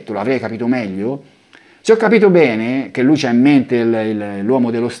avrei letto, lo avrei capito meglio, se ho capito bene che lui c'ha in mente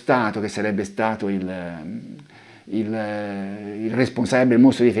l'uomo dello Stato, che sarebbe stato il responsabile del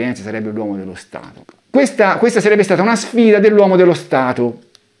mostro di Firenze, sarebbe l'uomo dello Stato. Questa sarebbe stata una sfida dell'uomo dello Stato,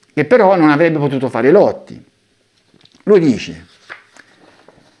 che però non avrebbe potuto fare Lotti. Lui dice: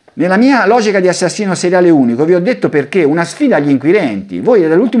 nella mia logica di assassino seriale unico vi ho detto perché una sfida agli inquirenti. Voi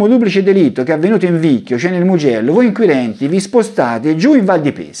dall'ultimo duplice delitto che è avvenuto in Vicchio, cioè nel Mugello, voi inquirenti vi spostate giù in Val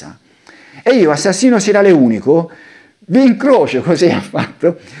di Pesa e io, assassino seriale unico, vi incrocio, così ha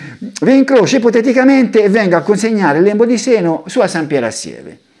fatto, vi incrocio ipoteticamente e vengo a consegnare il lembo di seno su a San Piero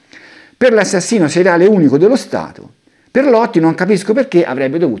Assieve. Per l'assassino seriale unico dello Stato, per Lotti non capisco perché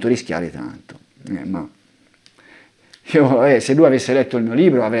avrebbe dovuto rischiare tanto. Ma io, se lui avesse letto il mio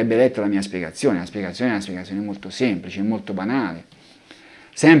libro avrebbe letto la mia spiegazione. La spiegazione è una spiegazione molto semplice, molto banale,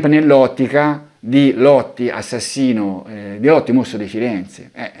 sempre nell'ottica di Lotti assassino, di Lotti mostro di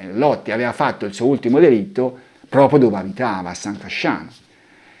Firenze. Lotti aveva fatto il suo ultimo delitto proprio dove abitava, a San Casciano.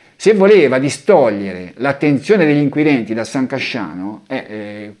 Se voleva distogliere l'attenzione degli inquirenti da San Casciano,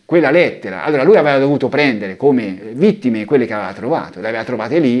 quella lettera, allora lui aveva dovuto prendere come vittime quelle che aveva trovato, le aveva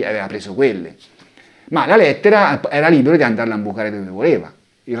trovate lì e aveva preso quelle. Ma la lettera era libero di andarla a bucare dove voleva.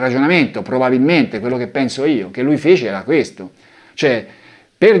 Il ragionamento, probabilmente, quello che penso io, che lui fece era questo. Cioè,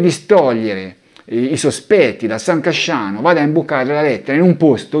 per distogliere i sospetti da San Casciano, vado a imbucare la lettera in un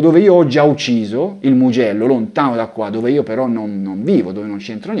posto dove io ho già ucciso il Mugello, lontano da qua, dove io però non vivo, dove non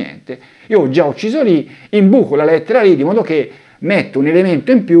c'entro niente. Io ho già ucciso lì, imbuco la lettera lì, di modo che metto un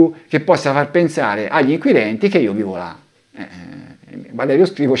elemento in più che possa far pensare agli inquirenti che io vivo là. Valerio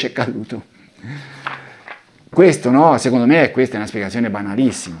Scrivo c'è caduto. Questo, no, secondo me questa è una spiegazione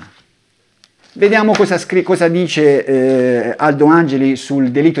banalissima. Vediamo cosa dice Aldo Angeli sul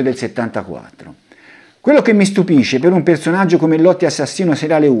delitto del 74. Quello che mi stupisce per un personaggio come Lotti assassino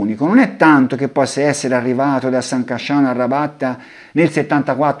seriale unico non è tanto che possa essere arrivato da San Casciano a Rabatta nel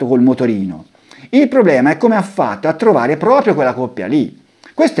 74 col motorino. Il problema è come ha fatto a trovare proprio quella coppia lì.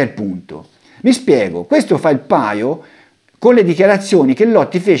 Questo è il punto. Mi spiego, questo fa il paio con le dichiarazioni che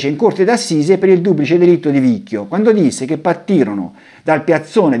Lotti fece in corte d'assise per il duplice delitto di Vicchio, quando disse che partirono dal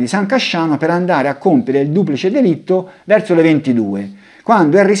piazzone di San Casciano per andare a compiere il duplice delitto verso le 22,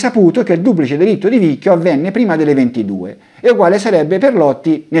 quando è risaputo che il duplice delitto di Vicchio avvenne prima delle 22, e uguale sarebbe per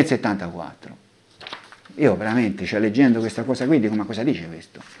Lotti nel 74. Io veramente, cioè, leggendo questa cosa qui, dico, ma cosa dice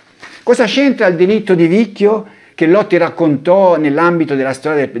questo? Cosa c'entra il delitto di Vicchio che Lotti raccontò nell'ambito della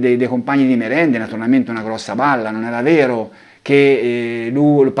storia dei compagni di merende? Naturalmente una grossa balla, non era vero che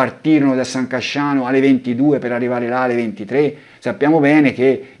partirono da San Casciano alle 22 per arrivare là alle 23, sappiamo bene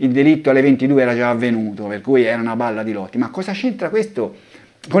che il delitto alle 22 era già avvenuto, per cui era una balla di Lotti. Ma cosa c'entra questo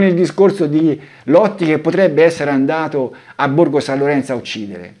con il discorso di Lotti che potrebbe essere andato a Borgo San Lorenzo a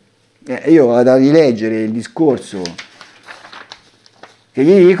uccidere? Io vado a rileggere il discorso che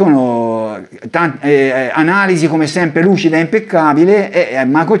gli dicono, analisi come sempre lucida e impeccabile, e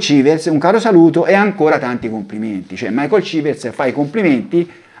Michel Chivers, un caro saluto e ancora tanti complimenti. Cioè Michel Chivers fa i complimenti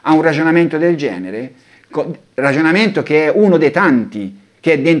a un ragionamento del genere, ragionamento che è uno dei tanti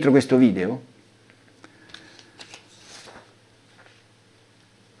che è dentro questo video.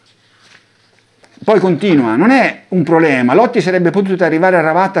 Poi continua, non è un problema, Lotti sarebbe potuto arrivare a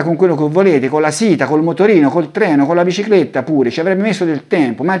Ravatta con quello che volete, con la sita, col motorino, col treno, con la bicicletta pure, ci avrebbe messo del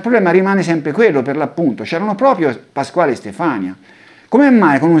tempo, ma il problema rimane sempre quello per l'appunto, c'erano proprio Pasquale e Stefania. Come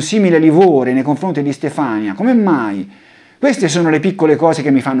mai con un simile livore nei confronti di Stefania, come mai? Queste sono le piccole cose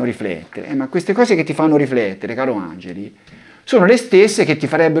che mi fanno riflettere, ma queste cose che ti fanno riflettere, caro Angeli, sono le stesse che ti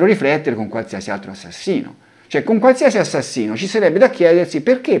farebbero riflettere con qualsiasi altro assassino. Cioè con qualsiasi assassino ci sarebbe da chiedersi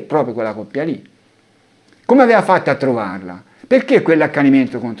perché proprio quella coppia lì. Come aveva fatto a trovarla? Perché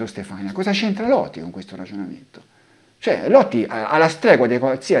quell'accanimento contro Stefania? Cosa c'entra Lotti con questo ragionamento? Cioè Lotti, alla stregua di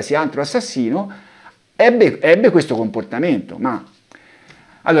qualsiasi altro assassino, ebbe questo comportamento, ma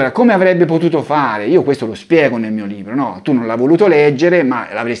allora come avrebbe potuto fare? Io questo lo spiego nel mio libro, no? Tu non l'hai voluto leggere, ma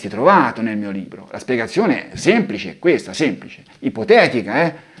l'avresti trovato nel mio libro. La spiegazione è semplice, questa, semplice,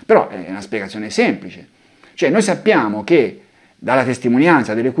 ipotetica, però è una spiegazione semplice. Cioè noi sappiamo che, dalla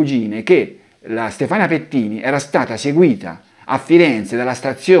testimonianza delle cugine, che la Stefania Pettini era stata seguita a Firenze dalla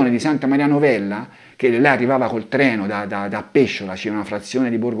stazione di Santa Maria Novella, che lei arrivava col treno da Pesciola, c'è una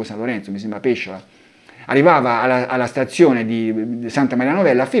frazione di Borgo San Lorenzo, mi sembra Pesciola, arrivava alla stazione di Santa Maria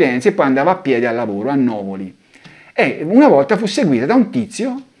Novella a Firenze e poi andava a piedi al lavoro a Novoli. E una volta fu seguita da un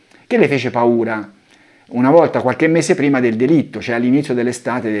tizio che le fece paura, una volta qualche mese prima del delitto, cioè all'inizio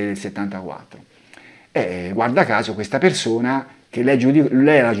dell'estate del 74. E guarda caso questa persona, che lei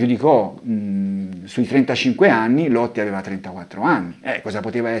la giudicò sui 35 anni, Lotti aveva 34 anni. Cosa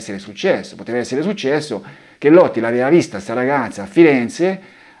poteva essere successo? Poteva essere successo che Lotti l'aveva vista, sta ragazza, a Firenze,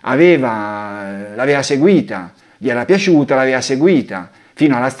 l'aveva seguita, gli era piaciuta, l'aveva seguita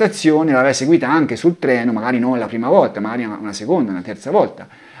fino alla stazione, l'aveva seguita anche sul treno, magari non la prima volta, magari una seconda, una terza volta.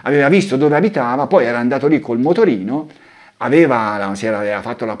 Aveva visto dove abitava, poi era andato lì col motorino, aveva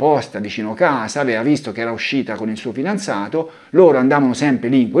fatto la posta vicino casa, aveva visto che era uscita con il suo fidanzato, loro andavano sempre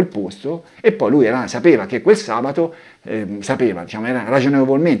lì in quel posto e poi lui sapeva che quel sabato, era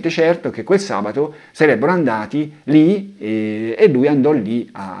ragionevolmente certo che quel sabato sarebbero andati lì e lui andò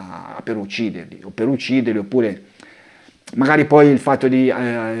lì per ucciderli, oppure magari poi il fatto di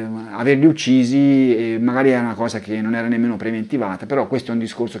averli uccisi magari è una cosa che non era nemmeno preventivata, però questo è un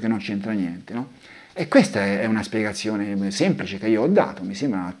discorso che non c'entra niente, no? E questa è una spiegazione semplice che io ho dato, mi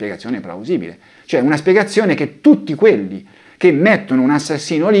sembra una spiegazione plausibile, cioè una spiegazione che tutti quelli che mettono un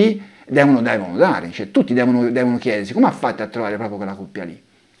assassino lì devono dare, cioè tutti devono chiedersi come ha fatto a trovare proprio quella coppia lì.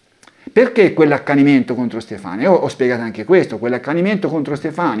 Perché quell'accanimento contro Stefania? Io ho spiegato anche questo, quell'accanimento contro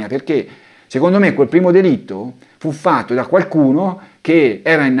Stefania, perché secondo me quel primo delitto fu fatto da qualcuno che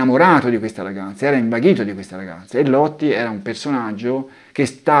era innamorato di questa ragazza, era invaghito di questa ragazza, e Lotti era un personaggio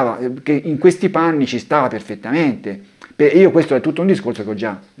che in questi panni ci stava perfettamente. Io questo è tutto un discorso che ho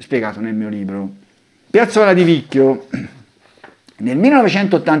già spiegato nel mio libro. Piazzola di Vicchio. Nel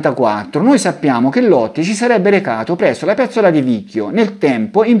 1984 noi sappiamo che Lotti si sarebbe recato presso la piazzola di Vicchio nel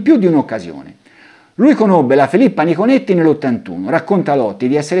tempo in più di un'occasione. Lui conobbe la Filippa Nicoletti nell'81, racconta Lotti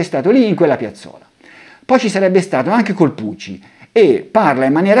di essere stato lì in quella piazzola. Poi ci sarebbe stato anche col Pucci e parla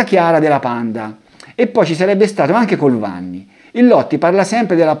in maniera chiara della Panda, e poi ci sarebbe stato anche col Vanni. Il Lotti parla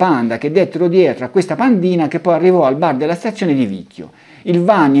sempre della Panda che dettero dietro a questa pandina che poi arrivò al bar della stazione di Vicchio. Il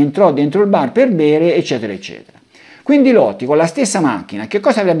Vanni entrò dentro il bar per bere, eccetera, eccetera. Quindi Lotti con la stessa macchina che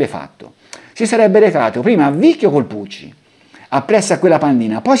cosa avrebbe fatto? Si sarebbe recato prima a Vicchio col Pucci, appresso a quella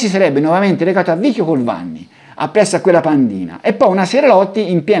pandina, poi si sarebbe nuovamente recato a Vicchio col Vanni, appresso a quella pandina, e poi una sera Lotti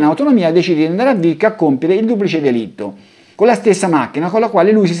in piena autonomia decide di andare a Vicchio a compiere il duplice delitto, con la stessa macchina con la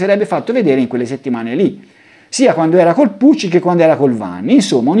quale lui si sarebbe fatto vedere in quelle settimane lì, sia quando era col Pucci che quando era col Vanni.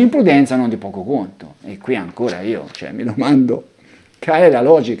 Insomma, un'imprudenza non di poco conto. E qui ancora io mi domando qual è la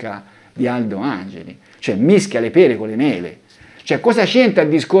logica di Aldo Angeli, cioè mischia le pere con le mele. Cioè cosa c'entra il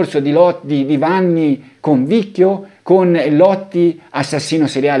discorso di Vanni con Vicchio con Lotti assassino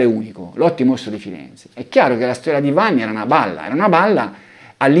seriale unico, Lotti mostro di Firenze? È chiaro che la storia di Vanni era una balla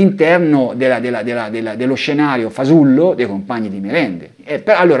all'interno dello scenario fasullo dei compagni di merende.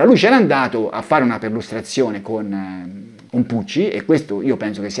 Allora lui c'era andato a fare una perlustrazione con Pucci, e questo io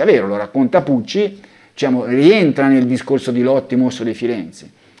penso che sia vero, lo racconta Pucci, rientra nel discorso di Lotti mostro di Firenze,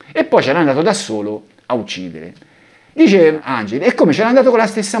 e poi c'era andato da solo a uccidere. Dice Angeli, e come c'era andato con la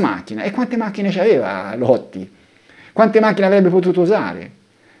stessa macchina? E quante macchine c'aveva Lotti? Quante macchine avrebbe potuto usare?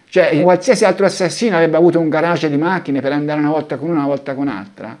 Cioè, qualsiasi altro assassino avrebbe avuto un garage di macchine per andare una volta con una volta con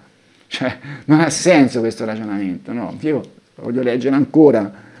un'altra? Cioè, non ha senso questo ragionamento, no? Io voglio leggere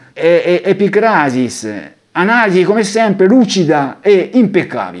ancora. Epicrasis, analisi come sempre lucida e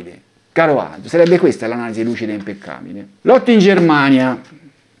impeccabile. Caro Aldo, sarebbe questa l'analisi lucida e impeccabile. Lotti in Germania.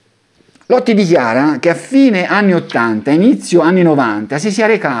 Lotti dichiara che a fine anni 80, inizio anni 90, si sia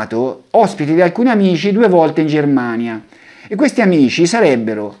recato ospite di alcuni amici 2 volte in Germania. E questi amici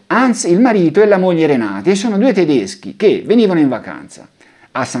sarebbero Hans, il marito, e la moglie Renate, e sono 2 tedeschi che venivano in vacanza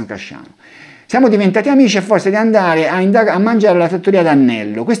a San Casciano. Siamo diventati amici a forza di andare a mangiare alla trattoria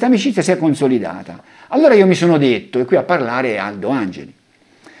d'Annello. Questa amicizia si è consolidata. Allora io mi sono detto, e qui a parlare è Aldo Angeli,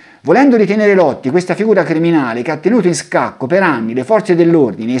 volendo ritenere Lotti questa figura criminale che ha tenuto in scacco per anni le forze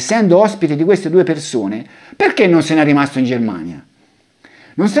dell'ordine, essendo ospite di queste 2 persone, perché non se n'è rimasto in Germania?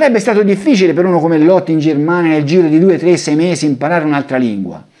 Non sarebbe stato difficile per uno come Lotti in Germania nel giro di 2, 3, 6 mesi imparare un'altra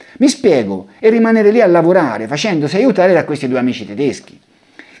lingua? Mi spiego, e rimanere lì a lavorare facendosi aiutare da questi 2 amici tedeschi.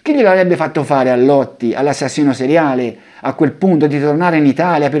 Chi gliel'avrebbe fatto fare a Lotti, all'assassino seriale, a quel punto di tornare in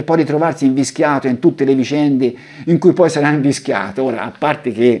Italia per poi ritrovarsi invischiato in tutte le vicende in cui poi sarà invischiato? Ora, a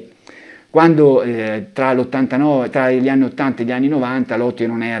parte che quando tra gli anni 80 e gli anni 90 Lotti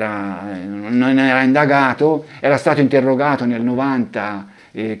non era indagato, era stato interrogato nel 90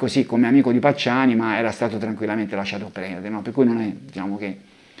 così come amico di Pacciani, ma era stato tranquillamente lasciato perdere, no? Per cui non è, diciamo che,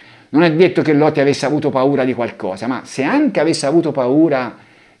 non è detto che Lotti avesse avuto paura di qualcosa, ma se anche avesse avuto paura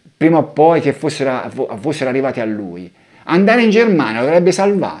prima o poi che fossero arrivati a lui, andare in Germania lo avrebbe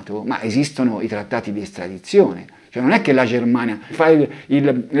salvato, ma esistono i trattati di estradizione. Cioè non è che la Germania fa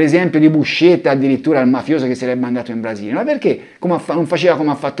l'esempio di Buscetta, addirittura il mafioso che sarebbe andato in Brasile, ma perché non faceva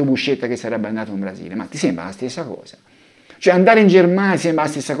come ha fatto Buscetta che sarebbe andato in Brasile? Ma ti sembra la stessa cosa? Cioè andare in Germania ti sembra la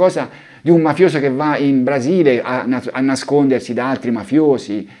stessa cosa di un mafioso che va in Brasile a nascondersi da altri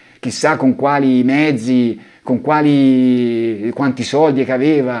mafiosi, chissà con quali mezzi, quanti soldi che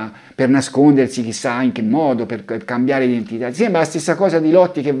aveva per nascondersi, chissà in che modo, per cambiare identità. Ti sembra la stessa cosa di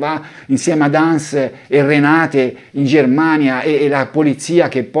Lotti che va insieme ad Hans e Renate in Germania e la polizia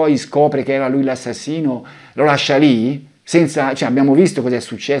che poi scopre che era lui l'assassino lo lascia lì? Cioè abbiamo visto cosa è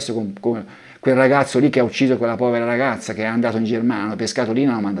successo con quel ragazzo lì che ha ucciso quella povera ragazza, che è andato in Germania, l'hanno pescato lì e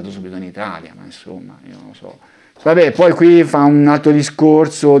l'hanno mandato subito in Italia, ma insomma, io non lo so. Vabbè, poi qui fa un altro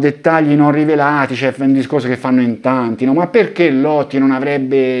discorso, dettagli non rivelati, cioè un discorso che fanno in tanti, no? Ma perché Lotti non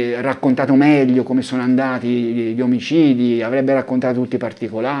avrebbe raccontato meglio come sono andati gli omicidi, avrebbe raccontato tutti i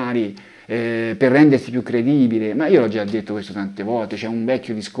particolari per rendersi più credibile? Ma io l'ho già detto questo tante volte, c'è un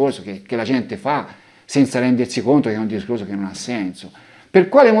vecchio discorso che la gente fa senza rendersi conto che è un discorso che non ha senso. Per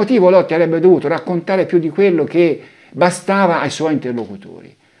quale motivo Lotti avrebbe dovuto raccontare più di quello che bastava ai suoi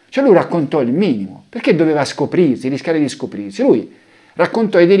interlocutori? Cioè lui raccontò il minimo, perché doveva scoprirsi, rischiare di scoprirsi? Lui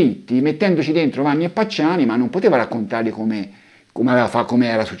raccontò i delitti mettendoci dentro Vanni e Pacciani, ma non poteva raccontarli come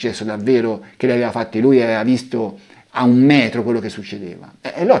era successo davvero, che li aveva fatti lui e aveva visto a 1 metro quello che succedeva.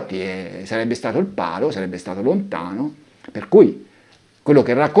 E Lotti sarebbe stato il palo, sarebbe stato lontano, per cui quello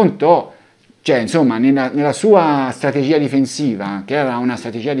che raccontò, cioè insomma nella sua strategia difensiva, che era una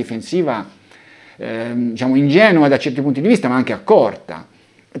strategia difensiva diciamo ingenua da certi punti di vista, ma anche accorta.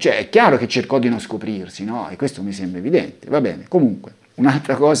 Cioè è chiaro che cercò di non scoprirsi, no? E questo mi sembra evidente. Va bene, comunque,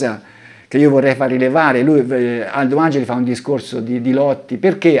 un'altra cosa che io vorrei far rilevare, Aldo Angeli fa un discorso di Lotti,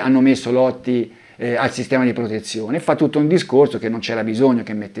 perché hanno messo Lotti al sistema di protezione, e fa tutto un discorso che non c'era bisogno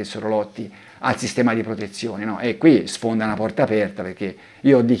che mettessero Lotti al sistema di protezione, no? E qui sfonda una porta aperta, perché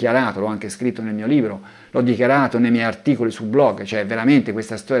io ho dichiarato, l'ho anche scritto nel mio libro, l'ho dichiarato nei miei articoli sul blog, cioè veramente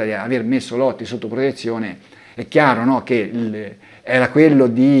questa storia di aver messo Lotti sotto protezione, è chiaro, no? Che era quello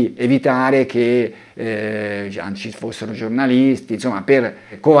di evitare che ci fossero giornalisti, insomma, per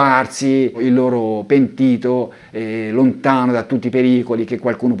coarsi il loro pentito lontano da tutti i pericoli, che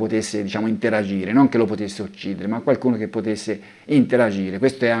qualcuno potesse, diciamo, interagire, non che lo potesse uccidere, ma qualcuno che potesse interagire.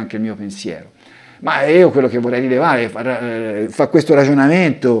 Questo è anche il mio pensiero. Ma io quello che vorrei rilevare, fa questo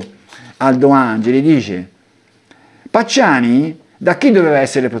ragionamento Aldo Angeli, dice: Pacciani da chi doveva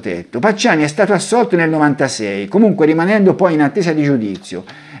essere protetto? Pacciani è stato assolto nel 96, comunque rimanendo poi in attesa di giudizio.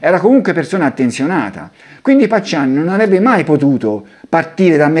 Era comunque persona attenzionata, quindi Pacciani non avrebbe mai potuto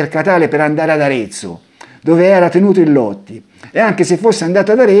partire da Mercatale per andare ad Arezzo, dove era tenuto il Lotti. E anche se fosse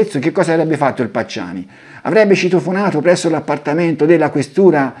andato ad Arezzo, che cosa avrebbe fatto il Pacciani? Avrebbe citofonato presso l'appartamento della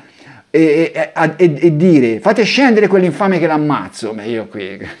questura e dire: fate scendere quell'infame che l'ammazzo. Ma io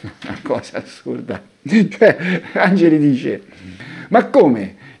qui, una cosa assurda. Cioè, Angeli dice: ma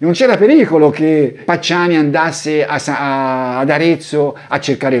come? Non c'era pericolo che Pacciani andasse ad Arezzo a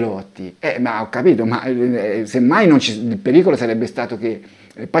cercare Lotti? Ma ho capito, ma semmai il pericolo sarebbe stato che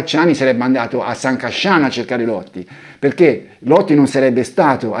Pacciani sarebbe andato a San Casciano a cercare Lotti, perché Lotti non sarebbe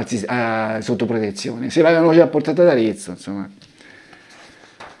stato sotto protezione, se l'avevano già portato ad Arezzo, insomma.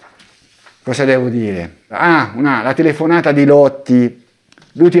 Cosa devo dire? La telefonata di Lotti.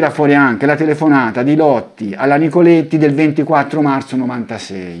 Lui tira fuori anche la telefonata di Lotti alla Nicoletti del 24 marzo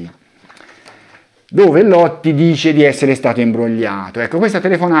 96. dove Lotti dice di essere stato imbrogliato. Ecco, questa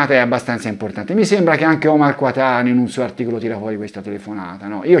telefonata è abbastanza importante. Mi sembra che anche Omar Quatano in un suo articolo tira fuori questa telefonata,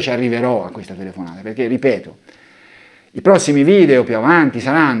 no? Io ci arriverò a questa telefonata, perché, ripeto, i prossimi video più avanti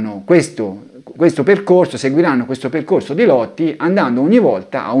saranno questo percorso, seguiranno questo percorso di Lotti, andando ogni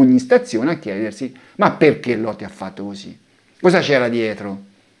volta a ogni stazione a chiedersi: ma perché Lotti ha fatto così? Cosa c'era dietro?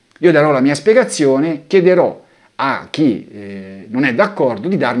 Io darò la mia spiegazione, chiederò a chi non è d'accordo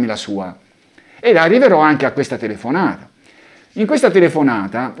di darmi la sua. E arriverò anche a questa telefonata. In questa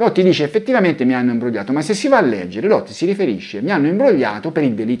telefonata Lotti dice: effettivamente mi hanno imbrogliato, ma se si va a leggere, Lotti si riferisce: mi hanno imbrogliato per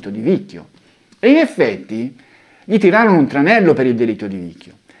il delitto di vicchio. E in effetti gli tirarono un tranello per il delitto di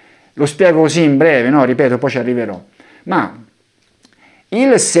vicchio. Lo spiego così in breve, no? Ripeto, poi ci arriverò. Ma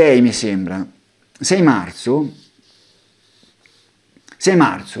il 6, mi sembra, 6 marzo,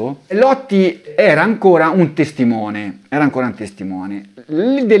 Lotti era ancora un testimone.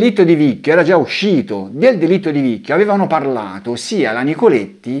 Il delitto di vicchio era già uscito. Del delitto di vicchio avevano parlato sia la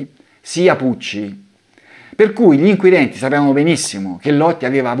Nicoletti sia Pucci. Per cui gli inquirenti sapevano benissimo che Lotti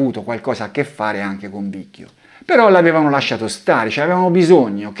aveva avuto qualcosa a che fare anche con vicchio. Però l'avevano lasciato stare, cioè avevano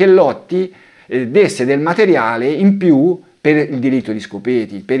bisogno che Lotti desse del materiale in più per il delitto di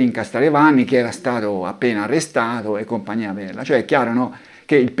Scopeti, per incastrare Vanni, che era stato appena arrestato, e compagnia bella. Cioè è chiaro, no,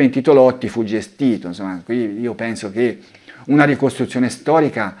 che il pentito Lotti fu gestito. Insomma, qui io penso che una ricostruzione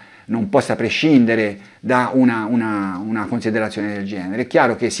storica non possa prescindere da una considerazione del genere. È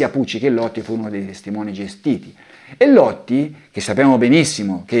chiaro che sia Pucci che Lotti furono dei testimoni gestiti. E Lotti, che sappiamo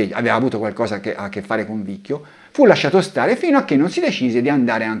benissimo che aveva avuto qualcosa a che fare con vicchio, fu lasciato stare fino a che non si decise di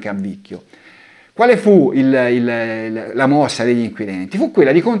andare anche a vicchio. Quale fu la mossa degli inquirenti? Fu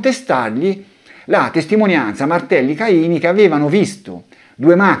quella di contestargli la testimonianza Martelli-Caini, che avevano visto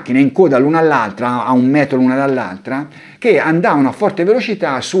 2 macchine in coda l'una all'altra, a 1 metro l'una dall'altra, che andavano a forte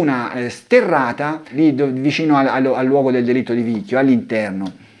velocità su una sterrata lì vicino al luogo del delitto di vicchio,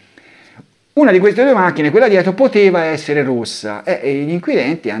 all'interno. Una di queste 2 macchine, quella dietro, poteva essere rossa, e gli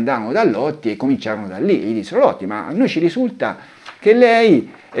inquirenti andarono da Lotti e cominciarono da lì. Gli dissero: Lotti, ma a noi ci risulta che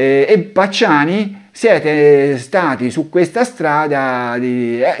lei e Pacciani siete stati su questa strada,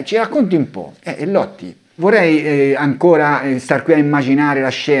 ci racconti un po'. E Lotti: vorrei ancora star qui a immaginare la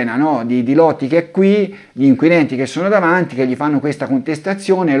scena, no? di Lotti che è qui, gli inquirenti che sono davanti, che gli fanno questa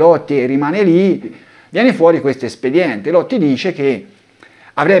contestazione, Lotti rimane lì, viene fuori questo espediente. Lotti dice che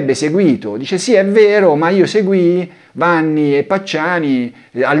avrebbe seguito, dice: sì, è vero, ma io seguì Vanni e Pacciani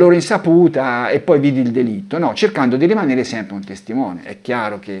a loro insaputa e poi vidi il delitto, no, cercando di rimanere sempre un testimone. È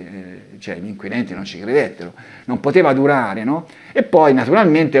chiaro che gli inquirenti non ci credettero, non poteva durare, no? E poi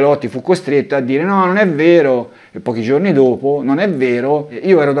naturalmente Lotti fu costretto a dire: no, non è vero, e pochi giorni dopo: non è vero,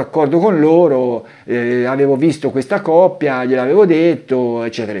 io ero d'accordo con loro, avevo visto questa coppia, gliel'avevo detto,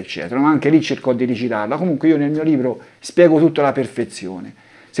 eccetera eccetera. Ma anche lì cercò di ricitarla. Comunque io nel mio libro spiego tutto alla perfezione,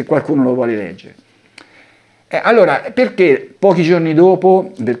 se qualcuno lo vuole leggere. Allora, perché pochi giorni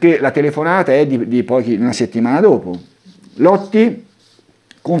dopo? Perché la telefonata è di una settimana dopo. Lotti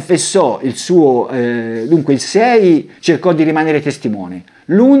confessò il suo, dunque il 6 cercò di rimanere testimone,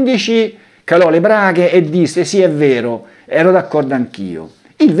 l'11 calò le braghe e disse: sì, è vero, ero d'accordo anch'io.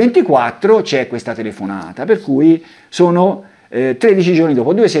 Il 24 c'è questa telefonata, per cui sono 13 giorni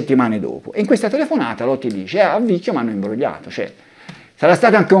dopo, 2 settimane dopo. E in questa telefonata Lotti dice: a vicchio mi hanno imbrogliato. Cioè, sarà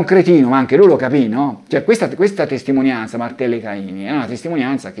stato anche un cretino, ma anche lui lo capì, no? Cioè questa testimonianza Martelli-Caini è una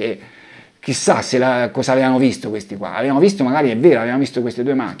testimonianza che chissà cosa avevano visto questi qua. Avevano visto, magari è vero, avevano visto queste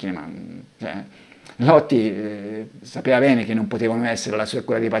 2 macchine, ma cioè, Lotti sapeva bene che non potevano essere la sua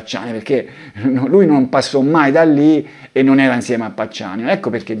di Pacciani, perché lui non passò mai da lì e non era insieme a Pacciani.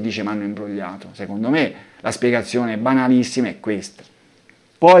 Ecco perché dice: mi hanno imbrogliato. Secondo me la spiegazione banalissima è questa.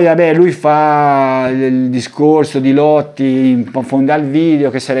 Poi vabbè, lui fa il discorso di Lotti in fondo al video,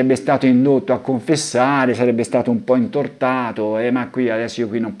 che sarebbe stato indotto a confessare, sarebbe stato un po' intortato, ma qui adesso io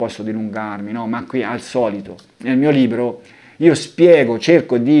qui non posso dilungarmi, no? Ma qui al solito nel mio libro io spiego,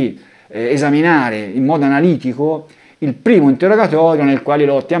 cerco di esaminare in modo analitico il primo interrogatorio nel quale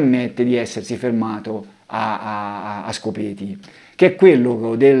Lotti ammette di essersi fermato a Scopeti, che è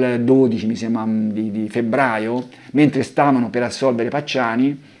quello del 12, mi sembra, di febbraio, mentre stavano per assolvere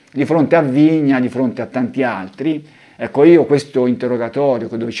Pacciani, di fronte a Vigna, di fronte a tanti altri. Ecco, io questo interrogatorio,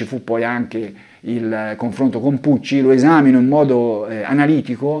 dove ci fu poi anche il confronto con Pucci, lo esamino in modo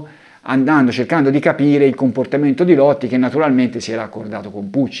analitico, cercando di capire il comportamento di Lotti, che naturalmente si era accordato con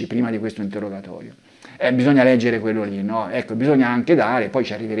Pucci prima di questo interrogatorio. Bisogna leggere quello lì, no? Ecco, bisogna anche dare, poi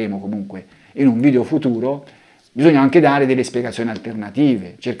ci arriveremo comunque in un video futuro, bisogna anche dare delle spiegazioni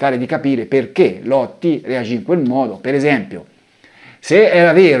alternative, cercare di capire perché Lotti reagì in quel modo. Per esempio, Se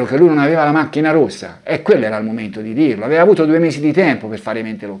era vero che lui non aveva la macchina rossa, e quello era il momento di dirlo, aveva avuto 2 mesi di tempo per fare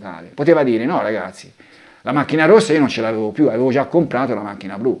mente locale, poteva dire no ragazzi, la macchina rossa io non ce l'avevo più, avevo già comprato la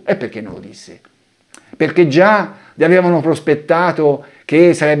macchina blu, e perché non lo disse? Perché già gli avevano prospettato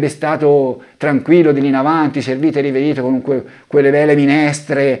che sarebbe stato tranquillo di lì in avanti, servito e riverito con quelle belle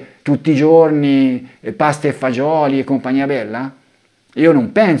minestre tutti i giorni, pasta e fagioli e compagnia bella? Io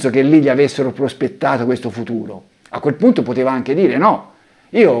non penso che lì gli avessero prospettato questo futuro. A quel punto poteva anche dire no,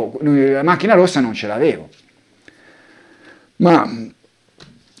 io la macchina rossa non ce l'avevo. Ma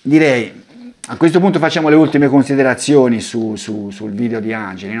direi, a questo punto facciamo le ultime considerazioni sul video di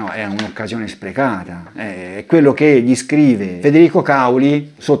Angeli, no? È un'occasione sprecata, è quello che gli scrive Federico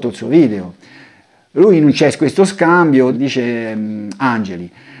Cauli sotto il suo video. Lui non c'è questo scambio, dice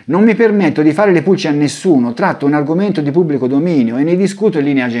Angeli, non mi permetto di fare le pulci a nessuno, tratto un argomento di pubblico dominio e ne discuto in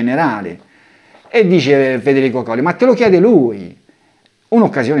linea generale. E dice Federico Cauli, ma te lo chiede lui.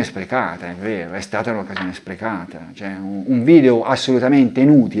 Un'occasione sprecata, è vero, è stata un'occasione sprecata, cioè un video assolutamente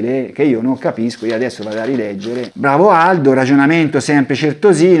inutile che io non capisco, io adesso vado a rileggere. Bravo Aldo, ragionamento sempre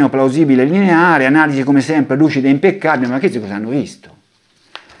certosino, plausibile e lineare, analisi come sempre lucida e impeccabile, ma che cosa hanno visto?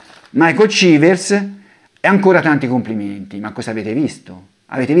 Michel Chivers e ancora tanti complimenti, ma cosa avete visto?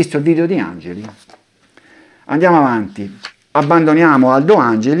 Avete visto il video di Angeli? Andiamo avanti. Abbandoniamo Aldo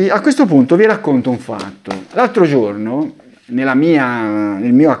Angeli. A questo punto vi racconto un fatto. L'altro giorno nel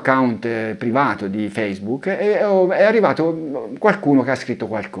mio account privato di Facebook è arrivato qualcuno che ha scritto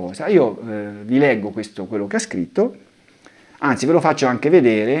qualcosa. Io vi leggo quello che ha scritto, anzi ve lo faccio anche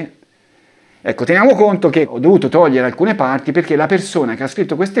vedere. Ecco, teniamo conto che ho dovuto togliere alcune parti perché la persona che ha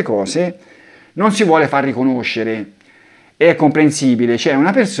scritto queste cose non si vuole far riconoscere. È comprensibile, c'è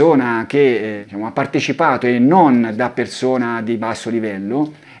una persona che diciamo, ha partecipato e non da persona di basso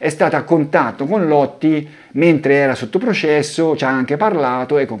livello, è stata a contatto con Lotti mentre era sotto processo, ci ha anche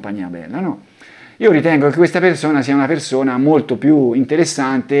parlato e compagnia bella, no? Io ritengo che questa persona sia una persona molto più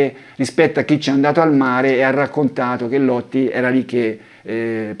interessante rispetto a chi ci è andato al mare e ha raccontato che Lotti era lì che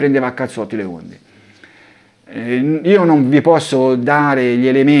prendeva a cazzotti le onde. Io non vi posso dare gli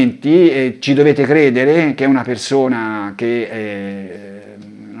elementi e ci dovete credere che è una persona che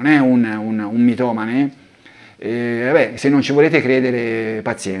non è un mitomane. Vabbè, se non ci volete credere,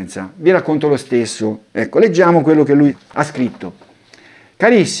 pazienza. Vi racconto lo stesso. Ecco, leggiamo quello che lui ha scritto.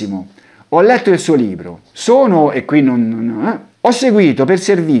 Carissimo, ho letto il suo libro. E qui ho seguito per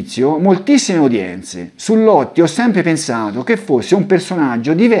servizio moltissime udienze. Su Lotti ho sempre pensato che fosse un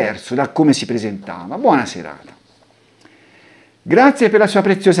personaggio diverso da come si presentava. Buona serata. Grazie per la sua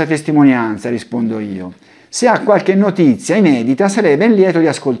preziosa testimonianza, rispondo io. Se ha qualche notizia inedita sarei ben lieto di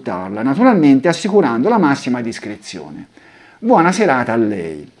ascoltarla, naturalmente assicurando la massima discrezione. Buona serata a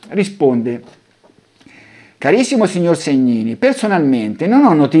lei. Risponde. Carissimo signor Segnini, personalmente non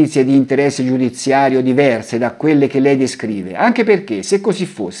ho notizie di interesse giudiziario diverse da quelle che lei descrive, anche perché, se così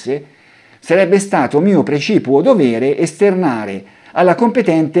fosse, sarebbe stato mio precipuo dovere esternare alla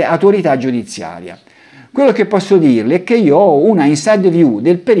competente autorità giudiziaria. Quello che posso dirle è che io ho una inside view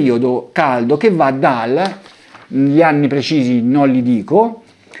del periodo caldo che va gli anni precisi non li dico,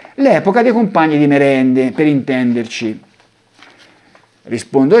 l'epoca dei compagni di merende, per intenderci.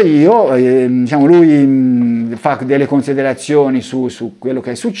 Rispondo io, diciamo lui fa delle considerazioni su quello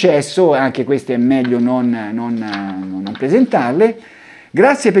che è successo, anche queste è meglio non presentarle.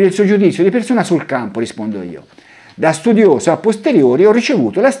 Grazie per il suo giudizio di persona sul campo, rispondo io. Da studioso a posteriori ho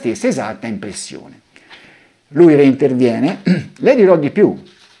ricevuto la stessa esatta impressione. Lui reinterviene, le dirò di più.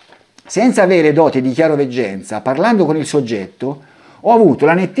 Senza avere doti di chiaroveggenza, parlando con il soggetto, ho avuto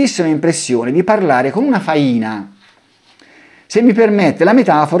la nettissima impressione di parlare con una faina. Se mi permette la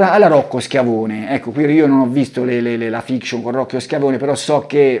metafora, alla Rocco Schiavone. Ecco, qui io non ho visto la fiction con Rocco Schiavone, però so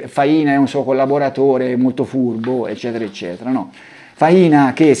che Faina è un suo collaboratore molto furbo, eccetera, eccetera. No?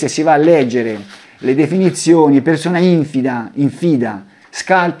 Faina che, se si va a leggere le definizioni, persona infida,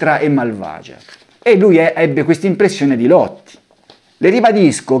 scaltra e malvagia. E lui ebbe questa impressione di Lotti. Le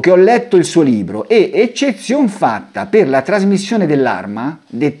ribadisco che ho letto il suo libro e, eccezion fatta per la trasmissione dell'arma,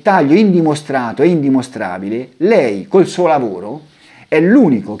 dettaglio indimostrato e indimostrabile, lei col suo lavoro è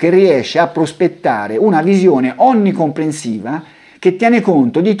l'unico che riesce a prospettare una visione onnicomprensiva che tiene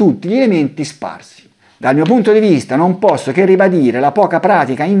conto di tutti gli elementi sparsi. Dal mio punto di vista non posso che ribadire la poca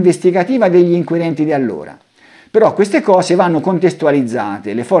pratica investigativa degli inquirenti di allora. Però queste cose vanno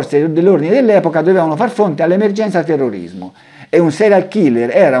contestualizzate. Le forze dell'ordine dell'epoca dovevano far fronte all'emergenza terrorismo e un serial killer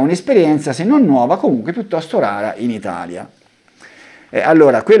era un'esperienza, se non nuova, comunque piuttosto rara in Italia.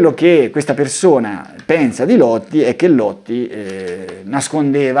 Allora, quello che questa persona pensa di Lotti è che Lotti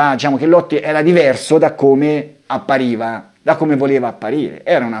nascondeva, diciamo che Lotti era diverso da come appariva da come voleva apparire,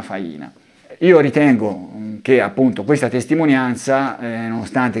 era una faina. Io ritengo che appunto questa testimonianza,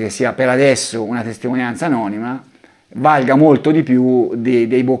 nonostante che sia per adesso una testimonianza anonima, valga molto di più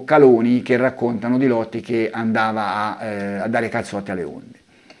dei boccaloni che raccontano di Lotti che andava a dare cazzotti alle onde.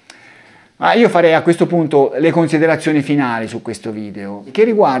 Ma io farei a questo punto le considerazioni finali su questo video, che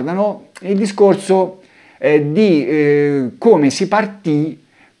riguardano il discorso di come si partì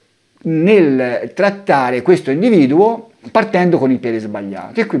nel trattare questo individuo partendo con il piede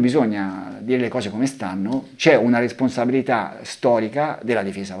sbagliato. E qui bisogna dire le cose come stanno, c'è una responsabilità storica della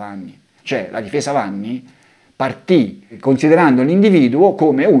difesa Vanni, cioè la difesa Vanni partì considerando l'individuo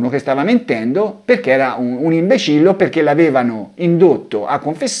come uno che stava mentendo perché era un imbecillo, perché l'avevano indotto a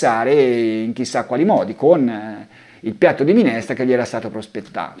confessare in chissà quali modi con il piatto di minestra che gli era stato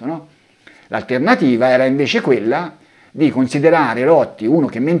prospettato, no? L'alternativa era invece quella di considerare Lotti uno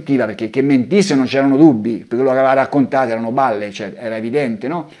che mentiva, perché che mentisse non c'erano dubbi, perché quello che aveva raccontato erano balle, cioè era evidente,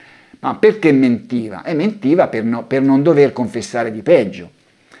 no? Ma perché mentiva? E mentiva per non dover confessare di peggio.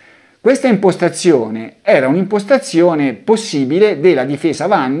 Questa impostazione era un'impostazione possibile della difesa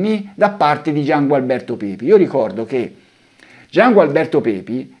Vanni da parte di Giancarlo Pepi. Io ricordo che Giancarlo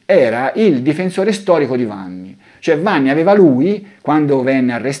Pepi era il difensore storico di Vanni, cioè Vanni aveva lui, quando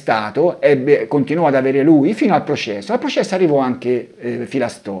venne arrestato, continuò ad avere lui fino al processo. Al processo arrivò anche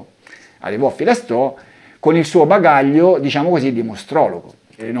Filastò, arrivò Filastò con il suo bagaglio, diciamo così, di mostrologo.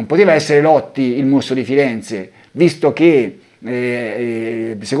 Non poteva essere Lotti il mostro di Firenze, visto che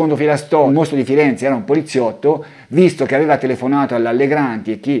secondo Filastò il mostro di Firenze era un poliziotto, visto che aveva telefonato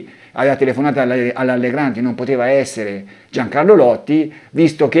all'Allegranti e chi aveva telefonato all'Allegranti non poteva essere Giancarlo Lotti,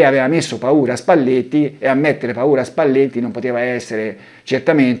 visto che aveva messo paura a Spalletti, e a mettere paura a Spalletti non poteva essere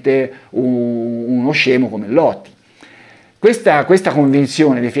certamente uno scemo come Lotti. Questa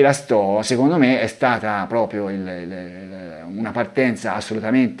convinzione di Filastò, secondo me, è stata proprio una partenza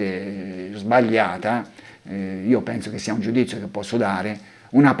assolutamente sbagliata. Io penso che sia un giudizio che posso dare,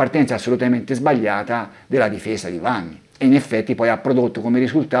 una partenza assolutamente sbagliata della difesa di Vanni, e in effetti poi ha prodotto come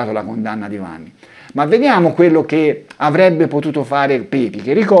risultato la condanna di Vanni. Ma vediamo quello che avrebbe potuto fare Pepi,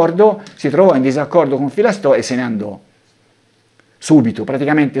 che ricordo si trovò in disaccordo con Filastò e se ne andò subito,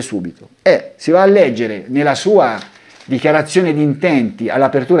 praticamente subito. E si va a leggere nella sua dichiarazione di intenti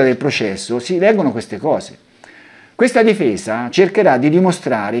all'apertura del processo, si leggono queste cose. Questa difesa cercherà di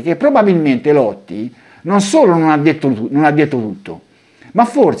dimostrare che probabilmente Lotti non solo non ha detto tutto, ma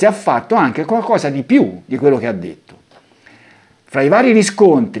forse ha fatto anche qualcosa di più di quello che ha detto. Fra i vari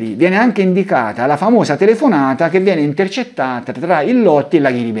riscontri viene anche indicata la famosa telefonata che viene intercettata tra il Lotti e la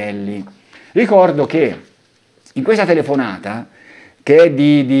Ghiribelli. Ricordo che in questa telefonata, che è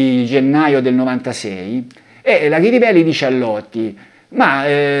di gennaio del 96, la Ghiribelli dice a Lotti: ma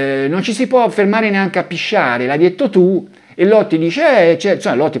non ci si può fermare neanche a pisciare, l'hai detto tu. E Lotti dice,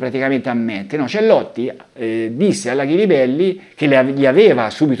 cioè Lotti praticamente ammette, no? Cioè Lotti disse alla Ghiribelli, che gli aveva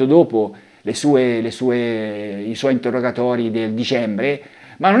subito dopo i suoi interrogatori del dicembre: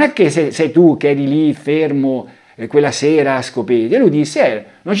 ma non è che sei tu che eri lì fermo quella sera a Scopeti? E lui disse,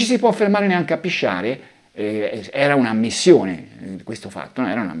 non ci si può fermare neanche a pisciare. Era un'ammissione questo fatto, no?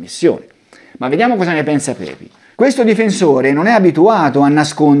 Era un'ammissione. Ma vediamo cosa ne pensa Pepi. Questo difensore non è abituato a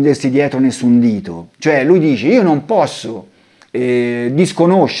nascondersi dietro nessun dito, cioè lui dice: io non posso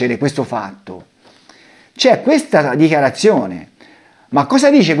disconoscere questo fatto. C'è questa dichiarazione, ma cosa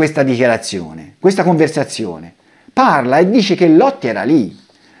dice questa dichiarazione, questa conversazione? Parla e dice che Lotti era lì,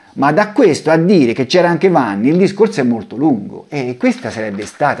 ma da questo a dire che c'era anche Vanni il discorso è molto lungo, e questa sarebbe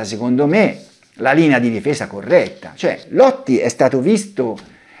stata secondo me la linea di difesa corretta. Cioè Lotti è stato visto,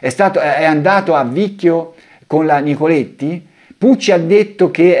 è andato a Vicchio con la Nicoletti? Pucci ha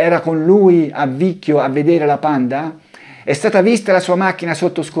detto che era con lui a Vicchio a vedere la Panda? È stata vista la sua macchina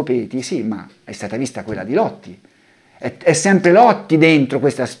sotto Scopeti? Sì, ma è stata vista quella di Lotti. È sempre Lotti dentro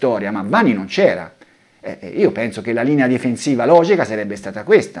questa storia, ma Vanni non c'era. Io penso che la linea difensiva logica sarebbe stata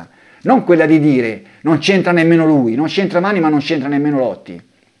questa, non quella di dire non c'entra nemmeno lui, non c'entra Vanni ma non c'entra nemmeno Lotti.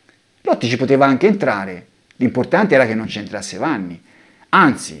 Lotti ci poteva anche entrare, l'importante era che non c'entrasse Vanni.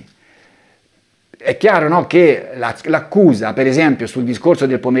 Anzi, è chiaro, no, che l'accusa, per esempio, sul discorso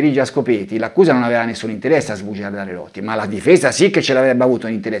del pomeriggio a Scopeti, l'accusa non aveva nessun interesse a sbugiardare Lotti, ma la difesa sì che ce l'avrebbe avuto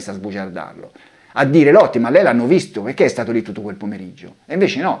un interesse a sbugiardarlo. A dire Lotti, ma lei l'hanno visto, perché è stato lì tutto quel pomeriggio? E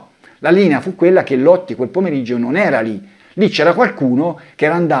invece no, la linea fu quella che Lotti quel pomeriggio non era lì. Lì c'era qualcuno che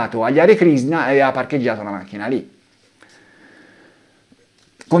era andato agli Hare Krishna e aveva parcheggiato la macchina lì.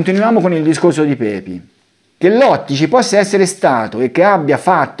 Continuiamo con il discorso di Pepi. Che Lotti ci possa essere stato e che abbia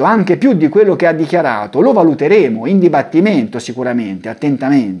fatto anche più di quello che ha dichiarato, lo valuteremo in dibattimento sicuramente,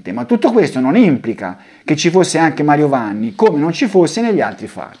 attentamente, ma tutto questo non implica che ci fosse anche Mario Vanni, come non ci fosse negli altri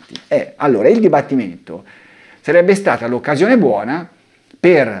fatti. Allora il dibattimento sarebbe stata l'occasione buona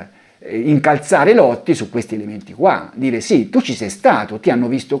per incalzare Lotti su questi elementi qua, dire sì, tu ci sei stato, ti hanno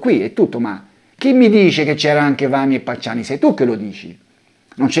visto qui e tutto, ma chi mi dice che c'era anche Vanni e Pacciani? Sei tu che lo dici,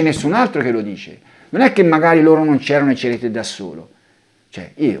 non c'è nessun altro che lo dice. Non è che magari loro non c'erano e c'erete da solo.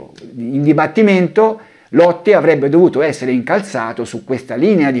 Cioè, in dibattimento, Lotti avrebbe dovuto essere incalzato su questa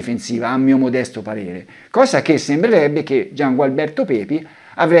linea difensiva, a mio modesto parere, cosa che sembrerebbe che Giangualberto Pepi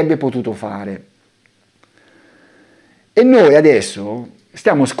avrebbe potuto fare. E noi adesso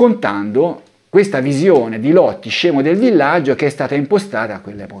stiamo scontando questa visione di Lotti, scemo del villaggio, che è stata impostata a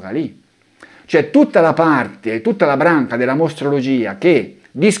quell'epoca lì. Cioè tutta la parte, tutta la branca della mostrologia che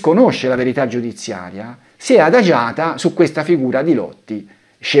disconosce la verità giudiziaria, si è adagiata su questa figura di Lotti,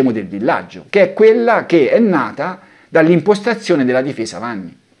 scemo del villaggio, che è quella che è nata dall'impostazione della difesa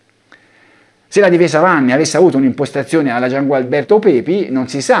Vanni. Se la difesa Vanni avesse avuto un'impostazione alla Giangualberto Pepi, non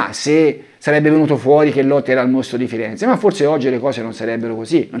si sa se sarebbe venuto fuori che Lotti era il mostro di Firenze, ma forse oggi le cose non sarebbero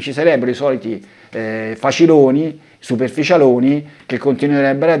così, non ci sarebbero i soliti faciloni, superficialoni, che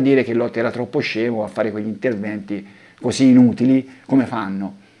continuerebbero a dire che Lotti era troppo scemo a fare quegli interventi così inutili come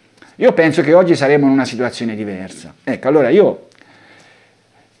fanno. Io penso che oggi saremo in una situazione diversa. Ecco, allora io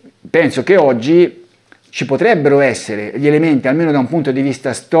penso che oggi ci potrebbero essere gli elementi, almeno da un punto di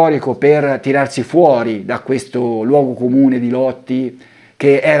vista storico, per tirarsi fuori da questo luogo comune di Lotti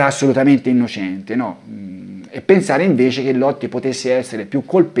che era assolutamente innocente, no? E pensare invece che Lotti potesse essere più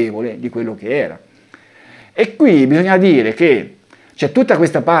colpevole di quello che era. E qui bisogna dire che c'è tutta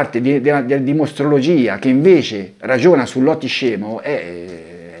questa parte di mostrologia che invece ragiona sul Lotti scemo,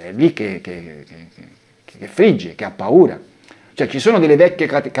 è lì che frigge, che ha paura. Cioè ci sono delle vecchie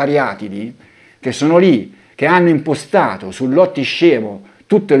cariatidi che sono lì, che hanno impostato sul Lotti scemo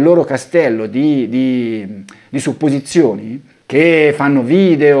tutto il loro castello di supposizioni, che fanno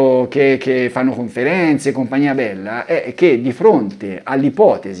video, che fanno conferenze, compagnia bella, che di fronte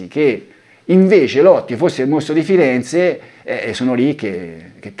all'ipotesi che invece Lotti fosse il mostro di Firenze, sono lì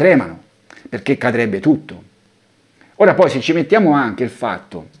che tremano, perché cadrebbe tutto. Ora poi se ci mettiamo anche il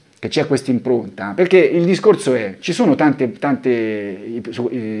fatto che c'è questa impronta, perché il discorso è, ci sono tante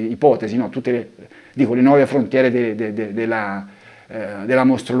ipotesi, no? Tutte le nuove frontiere della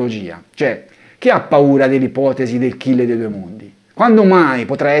mostrologia, cioè chi ha paura dell'ipotesi del kill dei due mondi? Quando mai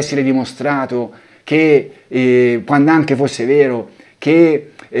potrà essere dimostrato che, quando anche fosse vero,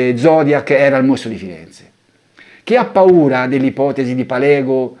 che Zodiac era il mostro di Firenze? Chi ha paura dell'ipotesi di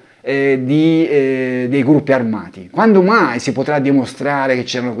Palego dei gruppi armati? Quando mai si potrà dimostrare che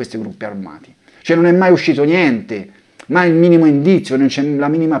c'erano questi gruppi armati? Cioè non è mai uscito niente, mai il minimo indizio, non c'è la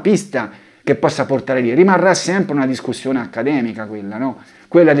minima pista che possa portare lì. Rimarrà sempre una discussione accademica quella, no?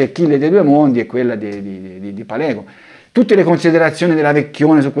 Quella del kill dei due mondi e quella di Palego. Tutte le considerazioni della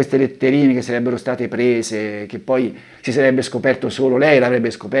Vecchione su queste letterine che sarebbero state prese, che poi si sarebbe scoperto solo lei, l'avrebbe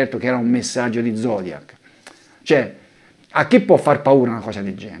scoperto che era un messaggio di Zodiac. Cioè, a chi può far paura una cosa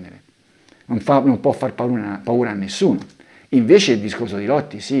del genere? Non può far paura a nessuno. Invece il discorso di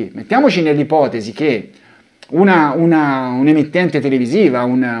Lotti, sì. Mettiamoci nell'ipotesi che un'emittente televisiva,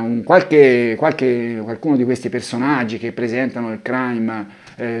 qualcuno di questi personaggi che presentano il crime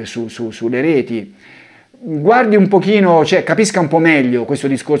sulle reti, guardi un pochino, cioè capisca un po' meglio questo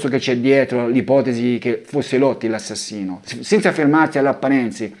discorso che c'è dietro l'ipotesi che fosse Lotti l'assassino, senza fermarsi alle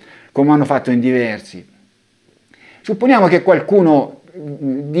apparenze, come hanno fatto in diversi. Supponiamo che qualcuno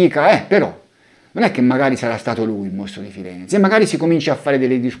dica, però, non è che magari sarà stato lui il mostro di Firenze, e magari si comincia a fare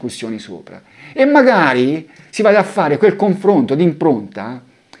delle discussioni sopra, e magari si vada a fare quel confronto di impronta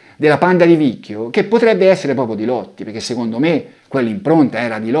della Panda di Vicchio, che potrebbe essere proprio di Lotti, perché secondo me quell'impronta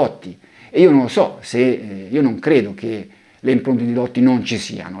era di Lotti, e io non lo so, io non credo che le impronte di Lotti non ci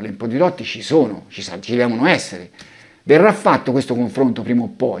siano, le impronte di Lotti ci sono, ci devono essere. Verrà fatto questo confronto prima o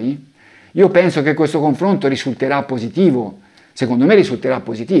poi. Io penso che questo confronto risulterà positivo, secondo me risulterà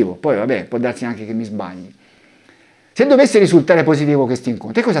positivo, poi vabbè, può darsi anche che mi sbagli. Se dovesse risultare positivo questo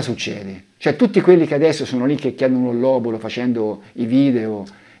incontro, cosa succede? Cioè tutti quelli che adesso sono lì che chiedono l'obolo facendo i video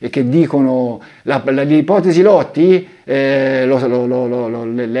e che dicono l'ipotesi Lotti, l'ho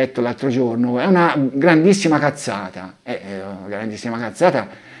letto l'altro giorno, è una grandissima cazzata,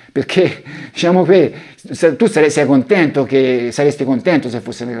 perché diciamo che tu saresti contento se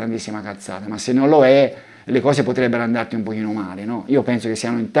fosse una grandissima cazzata, ma se non lo è le cose potrebbero andarti un pochino male, no? Io penso che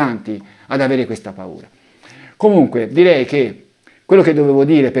siano in tanti ad avere questa paura. Comunque direi che quello che dovevo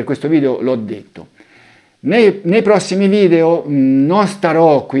dire per questo video l'ho detto. Nei prossimi video non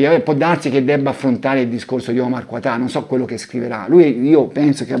starò qui, può darsi che debba affrontare il discorso di Omar Quatà, non so quello che scriverà. Lui, io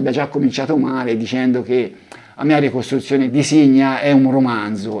penso che abbia già cominciato male dicendo che a mia ricostruzione di Signa è un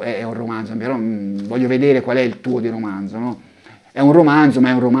romanzo, però voglio vedere qual è il tuo di romanzo, no? È un romanzo, ma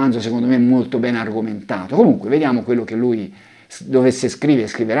è un romanzo secondo me molto ben argomentato. Comunque vediamo quello che lui dovesse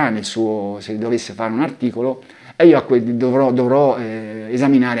scriverà nel suo, se dovesse fare un articolo, e io dovrò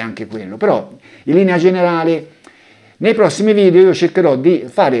esaminare anche quello. Però in linea generale nei prossimi video io cercherò di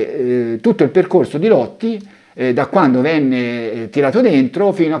fare tutto il percorso di Lotti, da quando venne tirato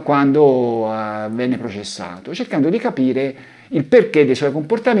dentro fino a quando venne processato, cercando di capire il perché dei suoi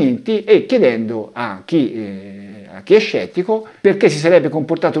comportamenti e chiedendo a chi è scettico perché si sarebbe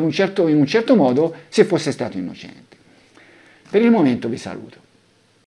comportato in un certo modo se fosse stato innocente. Per il momento vi saluto.